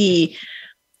see,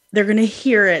 they're going to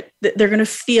hear it, they're going to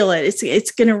feel it.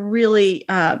 It's going to really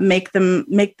make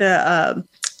the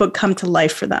book come to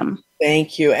life for them.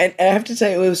 Thank you. And I have to tell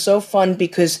you, it was so fun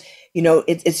because,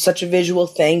 it's such a visual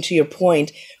thing, to your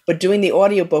point, but doing the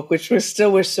audiobook, which we're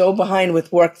so behind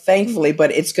with work, thankfully,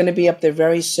 but it's going to be up there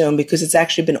very soon because it's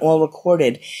actually been all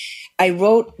recorded. I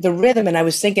wrote the rhythm and I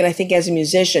was thinking, I think as a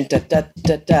musician, da, da,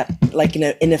 da, da, like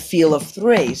in a feel of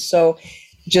 3. So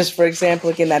just for example,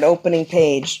 again, that opening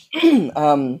page,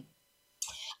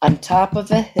 on top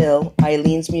of a hill,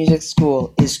 Eileen's music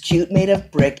school is cute, made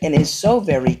of brick, and is so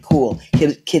very cool.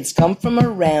 Kids come from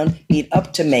around, meet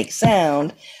up to make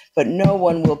sound, but no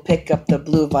one will pick up the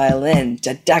blue violin.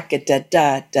 Da da da da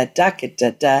da da da da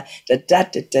da da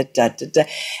da da da da.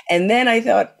 And then I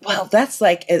thought, well, that's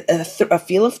like a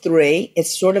feel of 3.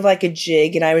 It's sort of like a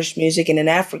jig in Irish music and an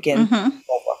African.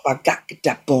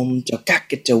 boom,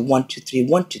 1, 2, 3,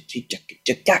 1, 2, 3,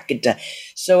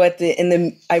 so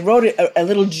I wrote a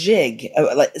little jig,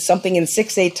 like something in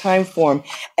 6/8 time form.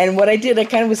 And what I did, I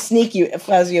kind of was sneaky,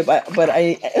 Fazia, but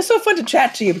it's so fun to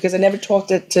chat to you because I never talked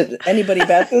to anybody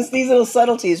about these little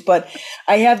subtleties. But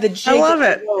I have the jig. I love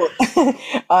it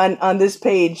on this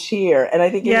page here, and I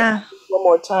think yeah. One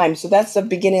more time. So that's the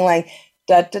beginning line.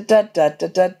 Da da da da da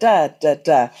da da da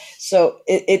da. So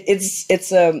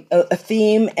it's a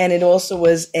theme, and it also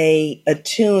was a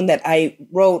tune that I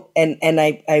wrote and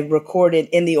I recorded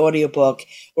in the audiobook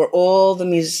where all the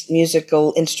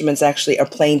musical instruments actually are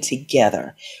playing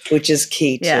together, which is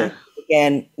key too. Yeah.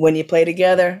 Again, when you play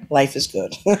together, life is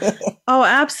good. Oh,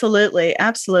 absolutely.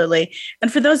 Absolutely.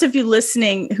 And for those of you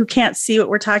listening who can't see what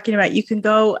we're talking about, you can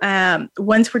go,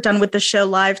 once we're done with the show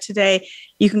live today,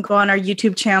 you can go on our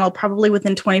YouTube channel probably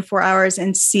within 24 hours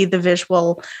and see the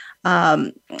visual.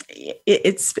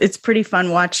 It's pretty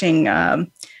fun watching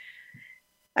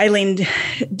Eileen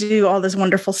do all this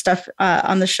wonderful stuff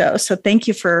on the show. So thank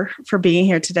you for being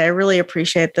here today. I really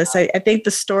appreciate this. I think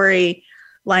the story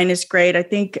line is great. I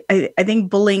think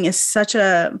bullying is such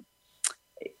a,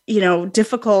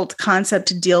 difficult concept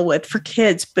to deal with for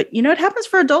kids, but it happens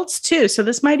for adults too. So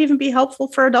this might even be helpful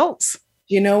for adults.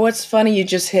 You know what's funny? You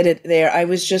just hit it there. I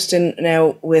was just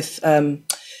with an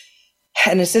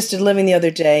assisted living the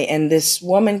other day, and this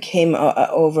woman came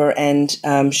over and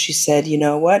she said, "You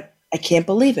know what? I can't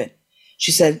believe it."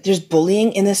 She said, "There's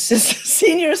bullying in the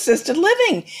senior assisted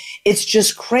living. It's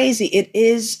just crazy." It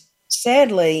is.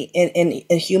 Sadly, in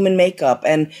human makeup.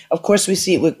 And of course, we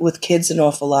see it with kids an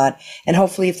awful lot. And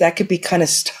hopefully, if that could be kind of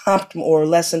stopped or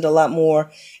lessened a lot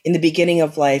more in the beginning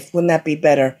of life, wouldn't that be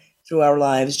better through our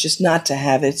lives? Just not to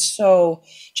have it. So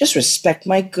just respect,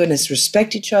 my goodness,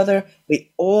 respect each other.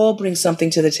 We all bring something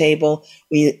to the table.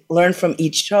 We learn from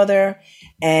each other.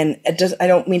 And I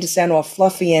don't mean to sound all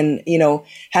fluffy and,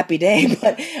 happy day,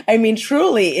 but I mean,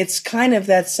 truly, it's kind of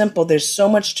that simple. There's so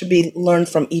much to be learned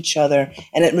from each other,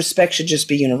 and respect should just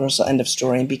be universal. End of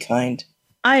story, and be kind.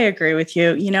 I agree with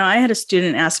you. I had a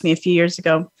student ask me a few years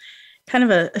ago, kind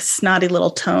of a snotty little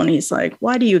tone. He's like,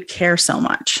 "Why do you care so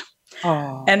much?"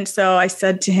 Oh. And so I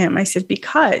said to him,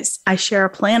 "Because I share a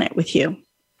planet with you.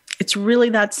 It's really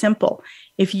that simple.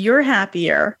 If you're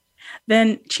happier,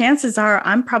 then chances are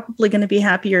I'm probably going to be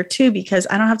happier too, because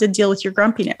I don't have to deal with your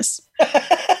grumpiness."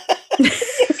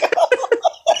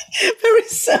 Very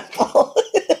simple.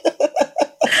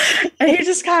 And he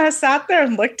just kind of sat there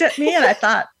and looked at me, and I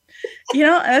thought,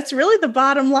 that's really the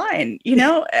bottom line.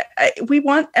 We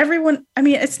want everyone. I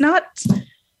mean, it's not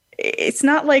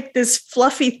like this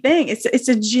fluffy thing. It's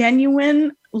a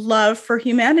genuine love for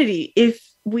humanity. If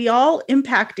we all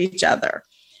impact each other,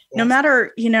 no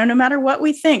matter what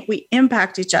we think, we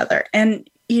impact each other. And,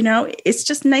 it's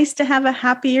just nice to have a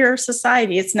happier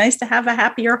society. It's nice to have a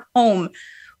happier home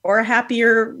or a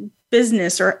happier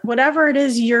business or whatever it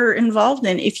is you're involved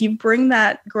in. If you bring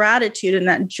that gratitude and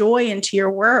that joy into your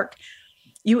work,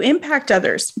 you impact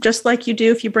others just like you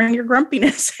do if you bring your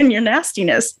grumpiness and your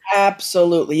nastiness.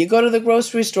 Absolutely. You go to the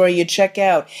grocery store, you check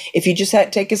out. If you just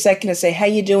take a second to say, "How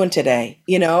you doing today?"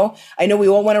 I know we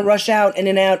all want to rush out in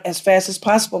and out as fast as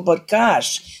possible, but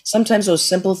gosh, sometimes those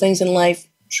simple things in life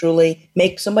truly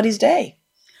make somebody's day.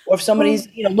 Or if somebody's,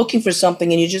 looking for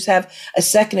something and you just have a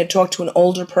second to talk to an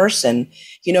older person,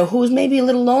 who's maybe a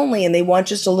little lonely and they want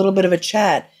just a little bit of a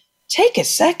chat, take a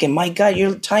second. My God,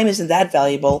 your time isn't that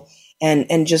valuable.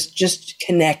 And just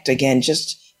connect again.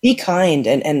 Just be kind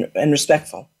and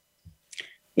respectful.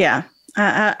 Yeah,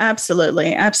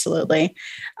 absolutely. Absolutely.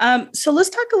 So let's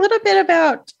talk a little bit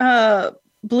about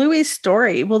Bluey's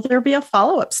story. Will there be a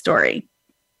follow-up story?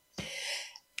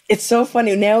 It's so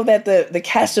funny now that the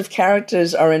cast of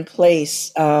characters are in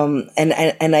place.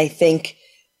 And I think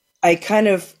I kind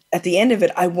of, at the end of it,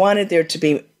 I wanted there to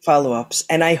be follow-ups.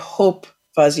 And I hope,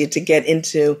 Fazia, to get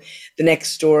into the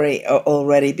next story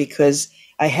already, because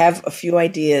I have a few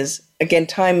ideas. Again,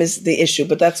 time is the issue,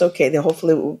 but that's okay.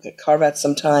 Hopefully we'll carve out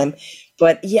some time.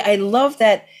 But yeah, I love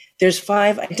that there's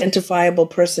 5 identifiable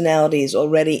personalities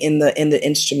already in the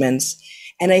instruments.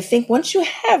 And I think once you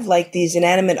have like these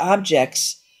inanimate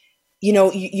objects,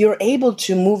 you're able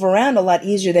to move around a lot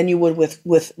easier than you would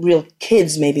with real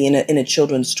kids, maybe in a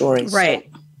children's story. Right.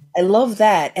 So I love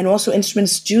that. And also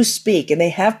instruments do speak, and they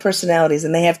have personalities,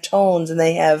 and they have tones, and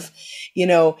they have,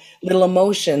 little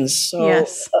emotions. So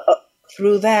yes.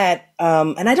 Through that,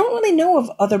 and I don't really know of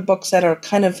other books that are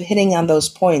kind of hitting on those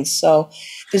points. So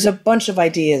there's a bunch of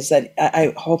ideas that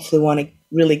I hopefully want to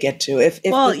really get to.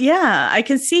 I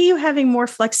can see you having more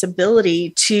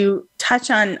flexibility to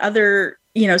touch on other,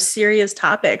 serious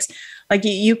topics. Like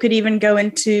you could even go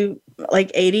into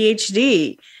like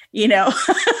ADHD, you know,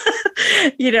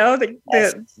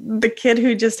 the kid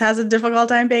who just has a difficult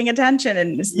time paying attention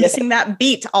and is missing that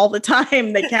beat all the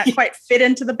time. They can't quite fit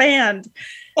into the band,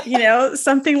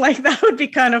 something like that would be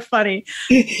kind of funny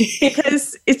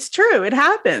because it's true. It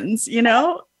happens,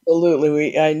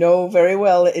 Absolutely. I know very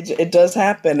well it does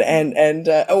happen.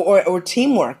 Or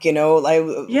teamwork,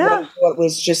 what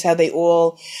was just how they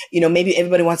all, maybe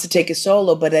everybody wants to take a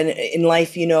solo, but then in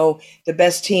life, the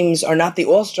best teams are not the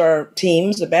all-star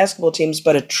teams, the basketball teams,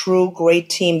 but a true great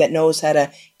team that knows how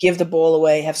to give the ball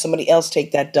away, have somebody else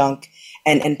take that dunk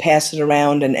and pass it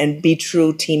around and be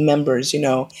true team members,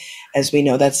 as we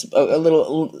know, that's a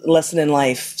little lesson in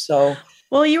life. So.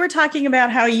 Well, you were talking about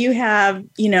how you have,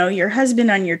 your husband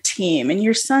on your team and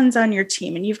your son's on your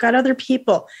team and you've got other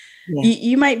people. Yeah.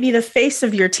 You might be the face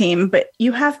of your team, but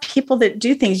you have people that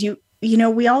do things.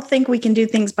 We all think we can do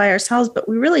things by ourselves, but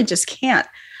we really just can't.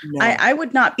 No. I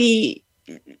would not be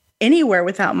anywhere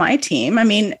without my team. I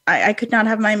mean, I could not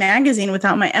have my magazine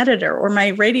without my editor or my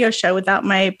radio show without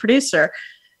my producer.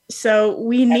 So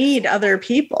we need other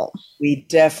people. We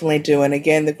definitely do. And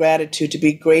again, the gratitude to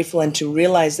be grateful and to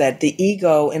realize that the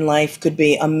ego in life could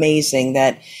be amazing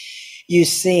that you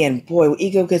see, and boy,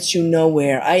 ego gets you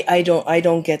nowhere. I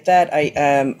don't get that.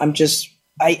 I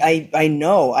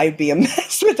know I'd be a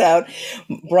mess without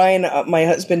Brian, my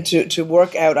husband, to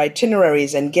work out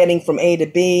itineraries and getting from A to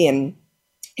B and,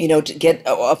 to get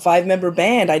a 5-member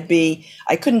band, I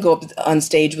couldn't go up on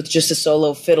stage with just a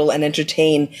solo fiddle and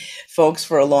entertain folks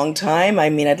for a long time. I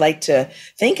mean, I'd like to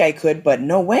think I could, but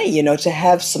no way, to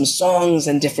have some songs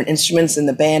and different instruments in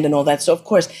the band and all that. So of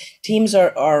course, teams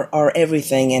are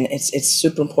everything. And it's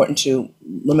super important to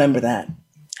remember that.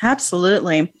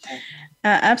 Absolutely.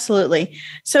 Absolutely.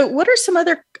 So what are some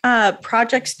other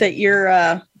projects that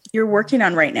you're working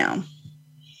on right now?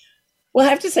 Well,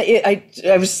 I have to say, I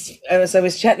was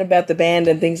chatting about the band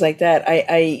and things like that.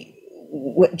 I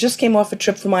just came off a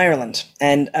trip from Ireland,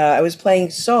 and I was playing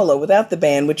solo without the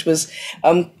band, which was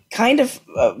kind of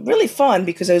really fun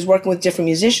because I was working with different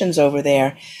musicians over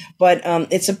there. But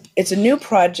it's a new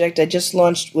project I just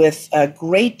launched with a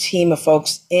great team of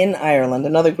folks in Ireland,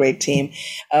 another great team,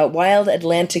 Wild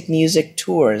Atlantic Music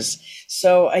Tours.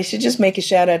 So I should just make a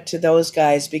shout out to those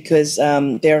guys because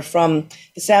they're from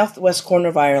the southwest corner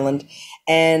of Ireland,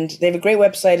 and they have a great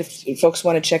website if folks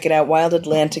want to check it out, Wild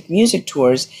Atlantic Music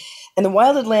Tours. And the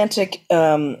Wild Atlantic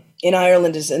in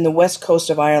Ireland is in the west coast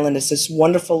of Ireland. It's this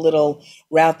wonderful little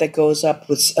route that goes up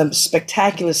with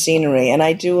spectacular scenery. And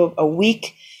I do a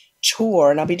week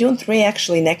tour, and I'll be doing 3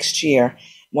 actually next year,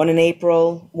 one in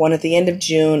April, one at the end of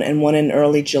June, and one in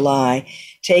early July,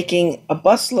 taking a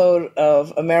busload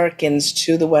of Americans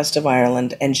to the west of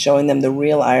Ireland and showing them the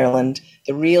real Ireland,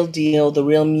 the real deal, the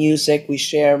real music. We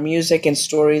share music and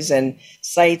stories and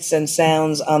sights and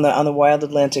sounds on the Wild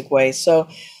Atlantic Way. So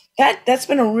that's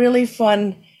been a really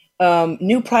fun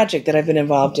new project that I've been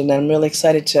involved in. And I'm really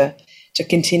excited to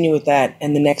continue with that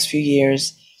in the next few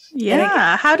years.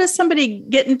 Yeah. How does somebody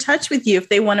get in touch with you if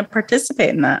they want to participate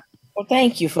in that? Well,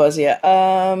 thank you, Fawzia.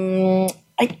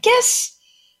 I guess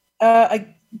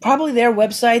probably their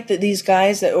website that these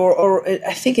guys, or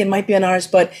I think it might be on ours,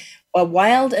 but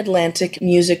Wild Atlantic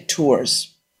Music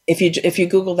Tours. If you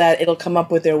Google that, it'll come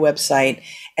up with their website.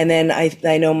 And then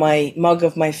I know my mug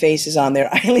of my face is on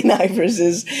there. Eileen Ivers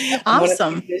is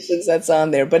awesome. One of the musicians that's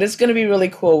on there. But it's going to be really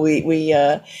cool. We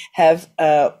have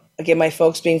again, my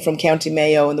folks being from County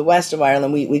Mayo in the west of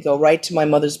Ireland, we go right to my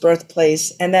mother's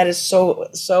birthplace, and that is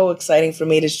so exciting for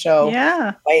me to show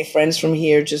my friends from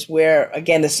here just where,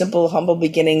 again, the simple, humble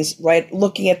beginnings, right,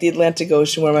 looking at the Atlantic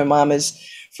Ocean where my mom is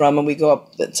from, and we go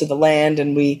up to the land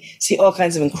and we see all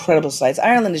kinds of incredible sights.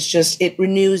 Ireland is just, it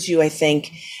renews you, I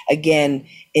think, again,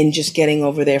 in just getting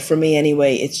over there. For me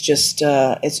anyway, it's just,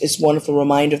 it's a wonderful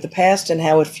reminder of the past and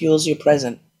how it fuels your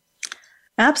present.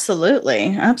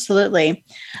 Absolutely. Absolutely.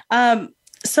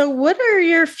 So what are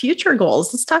your future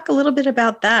goals? Let's talk a little bit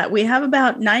about that. We have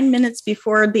about 9 minutes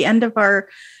before the end of our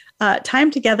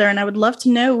time together, and I would love to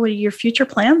know what your future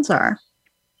plans are.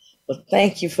 Well,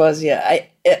 thank you, Fawzia.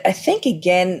 I think,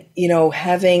 again,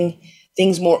 having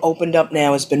things more opened up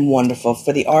now has been wonderful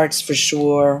for the arts, for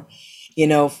sure,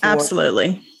 for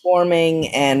absolutely performing,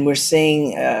 and we're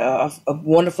seeing a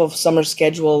wonderful summer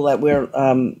schedule that we're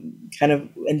kind of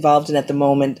involved in at the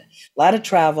moment. A lot of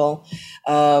travel,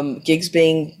 gigs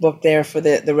being booked there for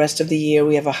the rest of the year.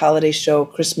 We have a holiday show,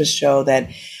 Christmas show that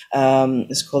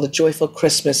is called A Joyful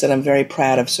Christmas that I'm very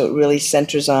proud of. So it really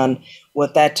centers on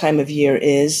what that time of year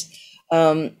is.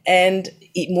 And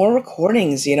more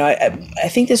recordings. I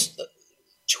think this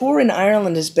tour in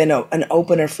Ireland has been an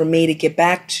opener for me to get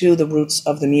back to the roots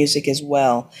of the music as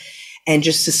well. and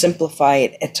just to simplify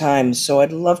it at times. So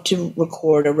I'd love to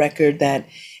record a record that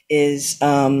is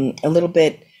a little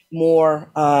bit more,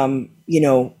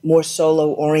 more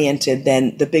solo oriented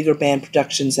than the bigger band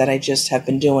productions that I just have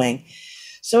been doing.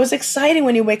 So it's exciting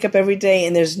when you wake up every day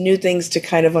and there's new things to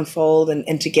kind of unfold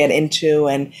and to get into.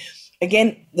 And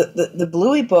again, the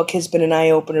Bluey book has been an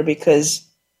eye opener because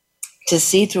to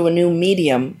see through a new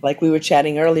medium, like we were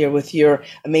chatting earlier with your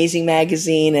amazing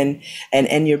magazine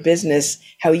and your business,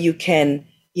 how you can,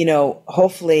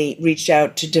 hopefully reach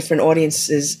out to different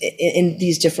audiences in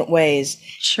these different ways.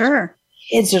 Sure.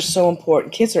 Kids are so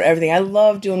important. Kids are everything. I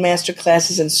love doing master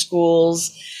classes in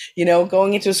schools,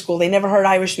 going into a school. They never heard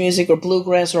Irish music or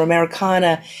bluegrass or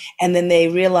Americana. And then they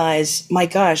realize, my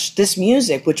gosh, this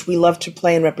music, which we love to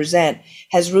play and represent,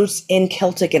 has roots in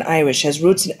Celtic and Irish, has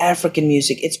roots in African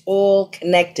music. It's all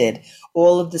connected,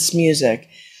 all of this music.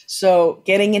 So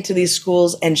getting into these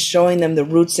schools and showing them the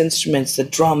roots instruments, the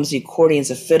drums, the accordions,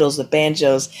 the fiddles, the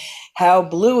banjos, how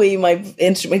Bluey, my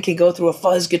instrument, can go through a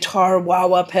fuzz guitar,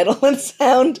 wah-wah pedal and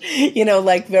sound,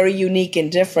 like very unique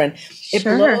and different. It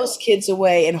blows kids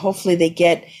away, and hopefully they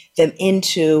get them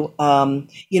into, a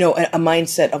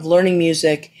mindset of learning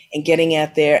music and getting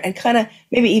out there and kind of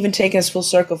maybe even taking us full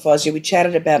circle, Fozzie. We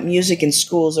chatted about music in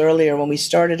schools earlier when we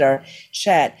started our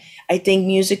chat. I think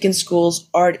music in schools,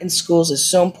 art in schools is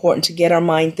so important to get our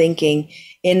mind thinking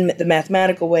in the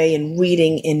mathematical way, in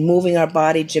reading, in moving our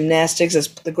body, gymnastics, as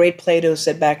the great Plato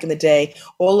said back in the day.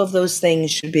 All of those things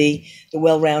should be the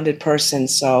well-rounded person.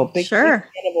 So big fan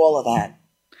of all of that.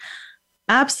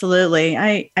 Absolutely.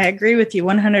 I agree with you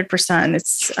 100%.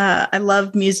 It's I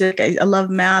love music. I love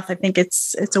math. I think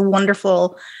it's a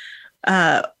wonderful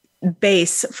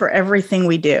base for everything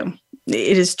we do.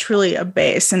 It is truly a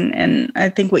base. And I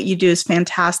think what you do is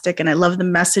fantastic. And I love the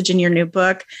message in your new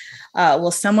book.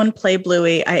 Will Someone Play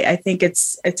Bluey? I think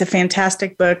it's a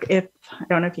fantastic book. I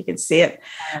don't know if you can see it.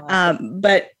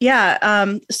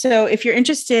 So if you're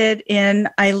interested in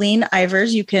Eileen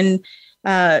Ivers, you can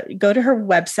go to her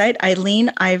website, Eileen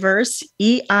Ivers,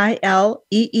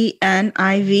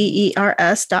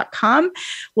 EILEENIVERS.com.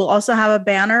 We'll also have a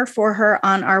banner for her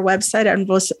on our website at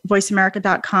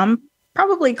voiceamerica.com,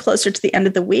 probably closer to the end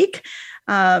of the week.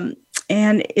 And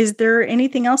is there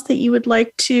anything else that you would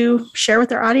like to share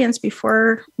with our audience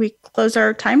before we close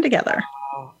our time together?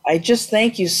 I just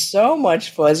thank you so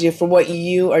much, Fozzie, for what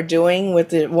you are doing with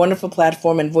the wonderful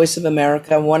platform and Voice of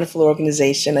America, a wonderful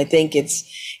organization. I think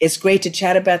it's great to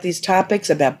chat about these topics,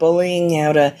 about bullying,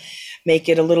 how to make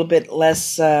it a little bit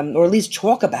less, or at least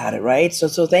talk about it, right?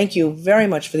 So thank you very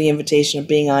much for the invitation of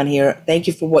being on here. Thank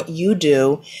you for what you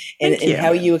do and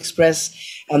how you express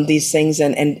these things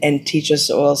and teach us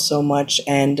all so much.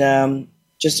 And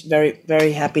just very,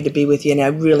 very happy to be with you. And I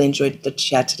really enjoyed the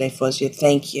chat today, Fozzie.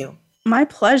 Thank you. My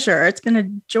pleasure. It's been a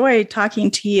joy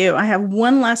talking to you. I have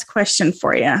one last question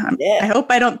for you. I hope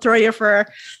I don't throw you for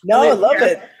No, I love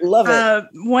it. Love it.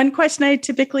 One question I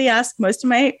typically ask most of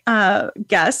my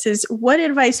guests is, what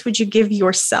advice would you give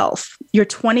yourself, your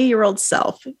 20-year-old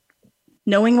self,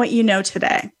 knowing what you know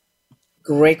today?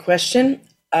 Great question.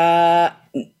 I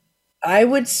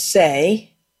would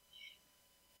say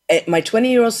my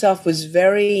 20-year-old self was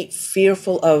very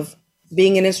fearful of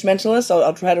being an instrumentalist.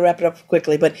 I'll try to wrap it up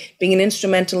quickly, but being an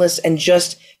instrumentalist and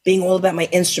just being all about my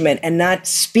instrument and not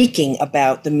speaking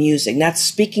about the music, not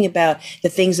speaking about the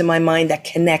things in my mind that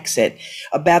connects it,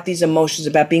 about these emotions,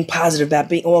 about being positive, about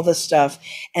being all this stuff.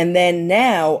 And then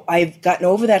now I've gotten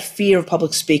over that fear of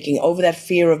public speaking, over that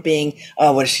fear of being,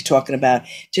 oh, what is she talking about?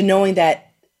 To knowing that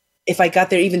if I got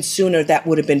there even sooner, that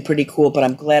would have been pretty cool, but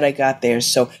I'm glad I got there.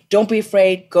 So don't be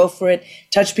afraid. Go for it.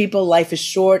 Touch people. Life is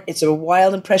short. It's a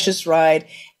wild and precious ride,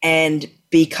 and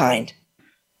be kind.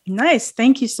 Nice.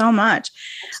 Thank you so much.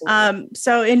 And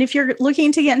if you're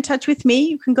looking to get in touch with me,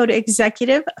 you can go to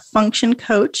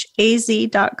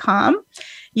executivefunctioncoachaz.com.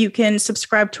 You can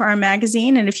subscribe to our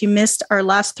magazine. And if you missed our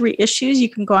last 3 issues, you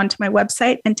can go onto my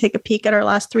website and take a peek at our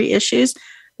last 3 issues.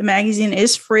 The magazine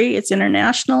is free. It's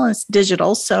international and it's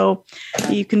digital. So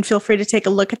you can feel free to take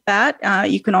a look at that.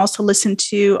 You can also listen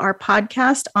to our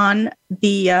podcast on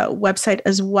the website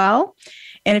as well.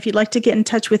 And if you'd like to get in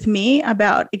touch with me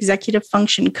about executive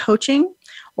function coaching,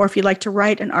 or if you'd like to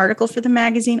write an article for the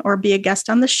magazine or be a guest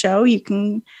on the show, you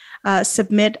can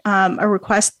submit a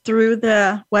request through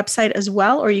the website as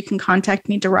well, or you can contact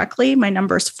me directly. My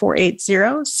number is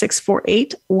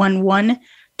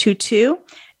 480-648-1122.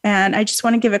 And I just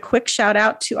want to give a quick shout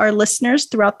out to our listeners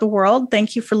throughout the world.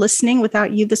 Thank you for listening.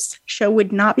 Without you, this show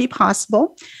would not be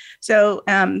possible. So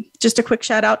just a quick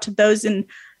shout out to those in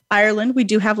Ireland. We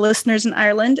do have listeners in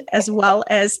Ireland, as well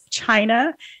as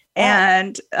China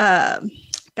and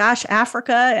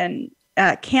Africa and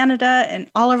Canada and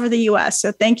all over the U.S.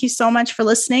 So thank you so much for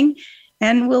listening,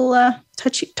 and we'll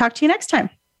talk to you next time.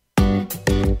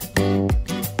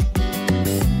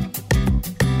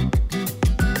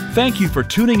 Thank you for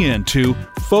tuning in to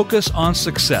Focus on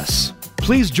Success.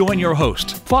 Please join your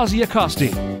host, Fawzia Costi,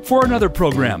 for another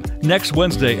program next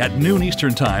Wednesday at noon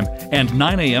Eastern Time and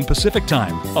 9 a.m. Pacific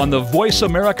Time on the Voice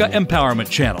America Empowerment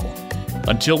Channel.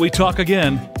 Until we talk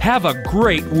again, have a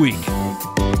great week.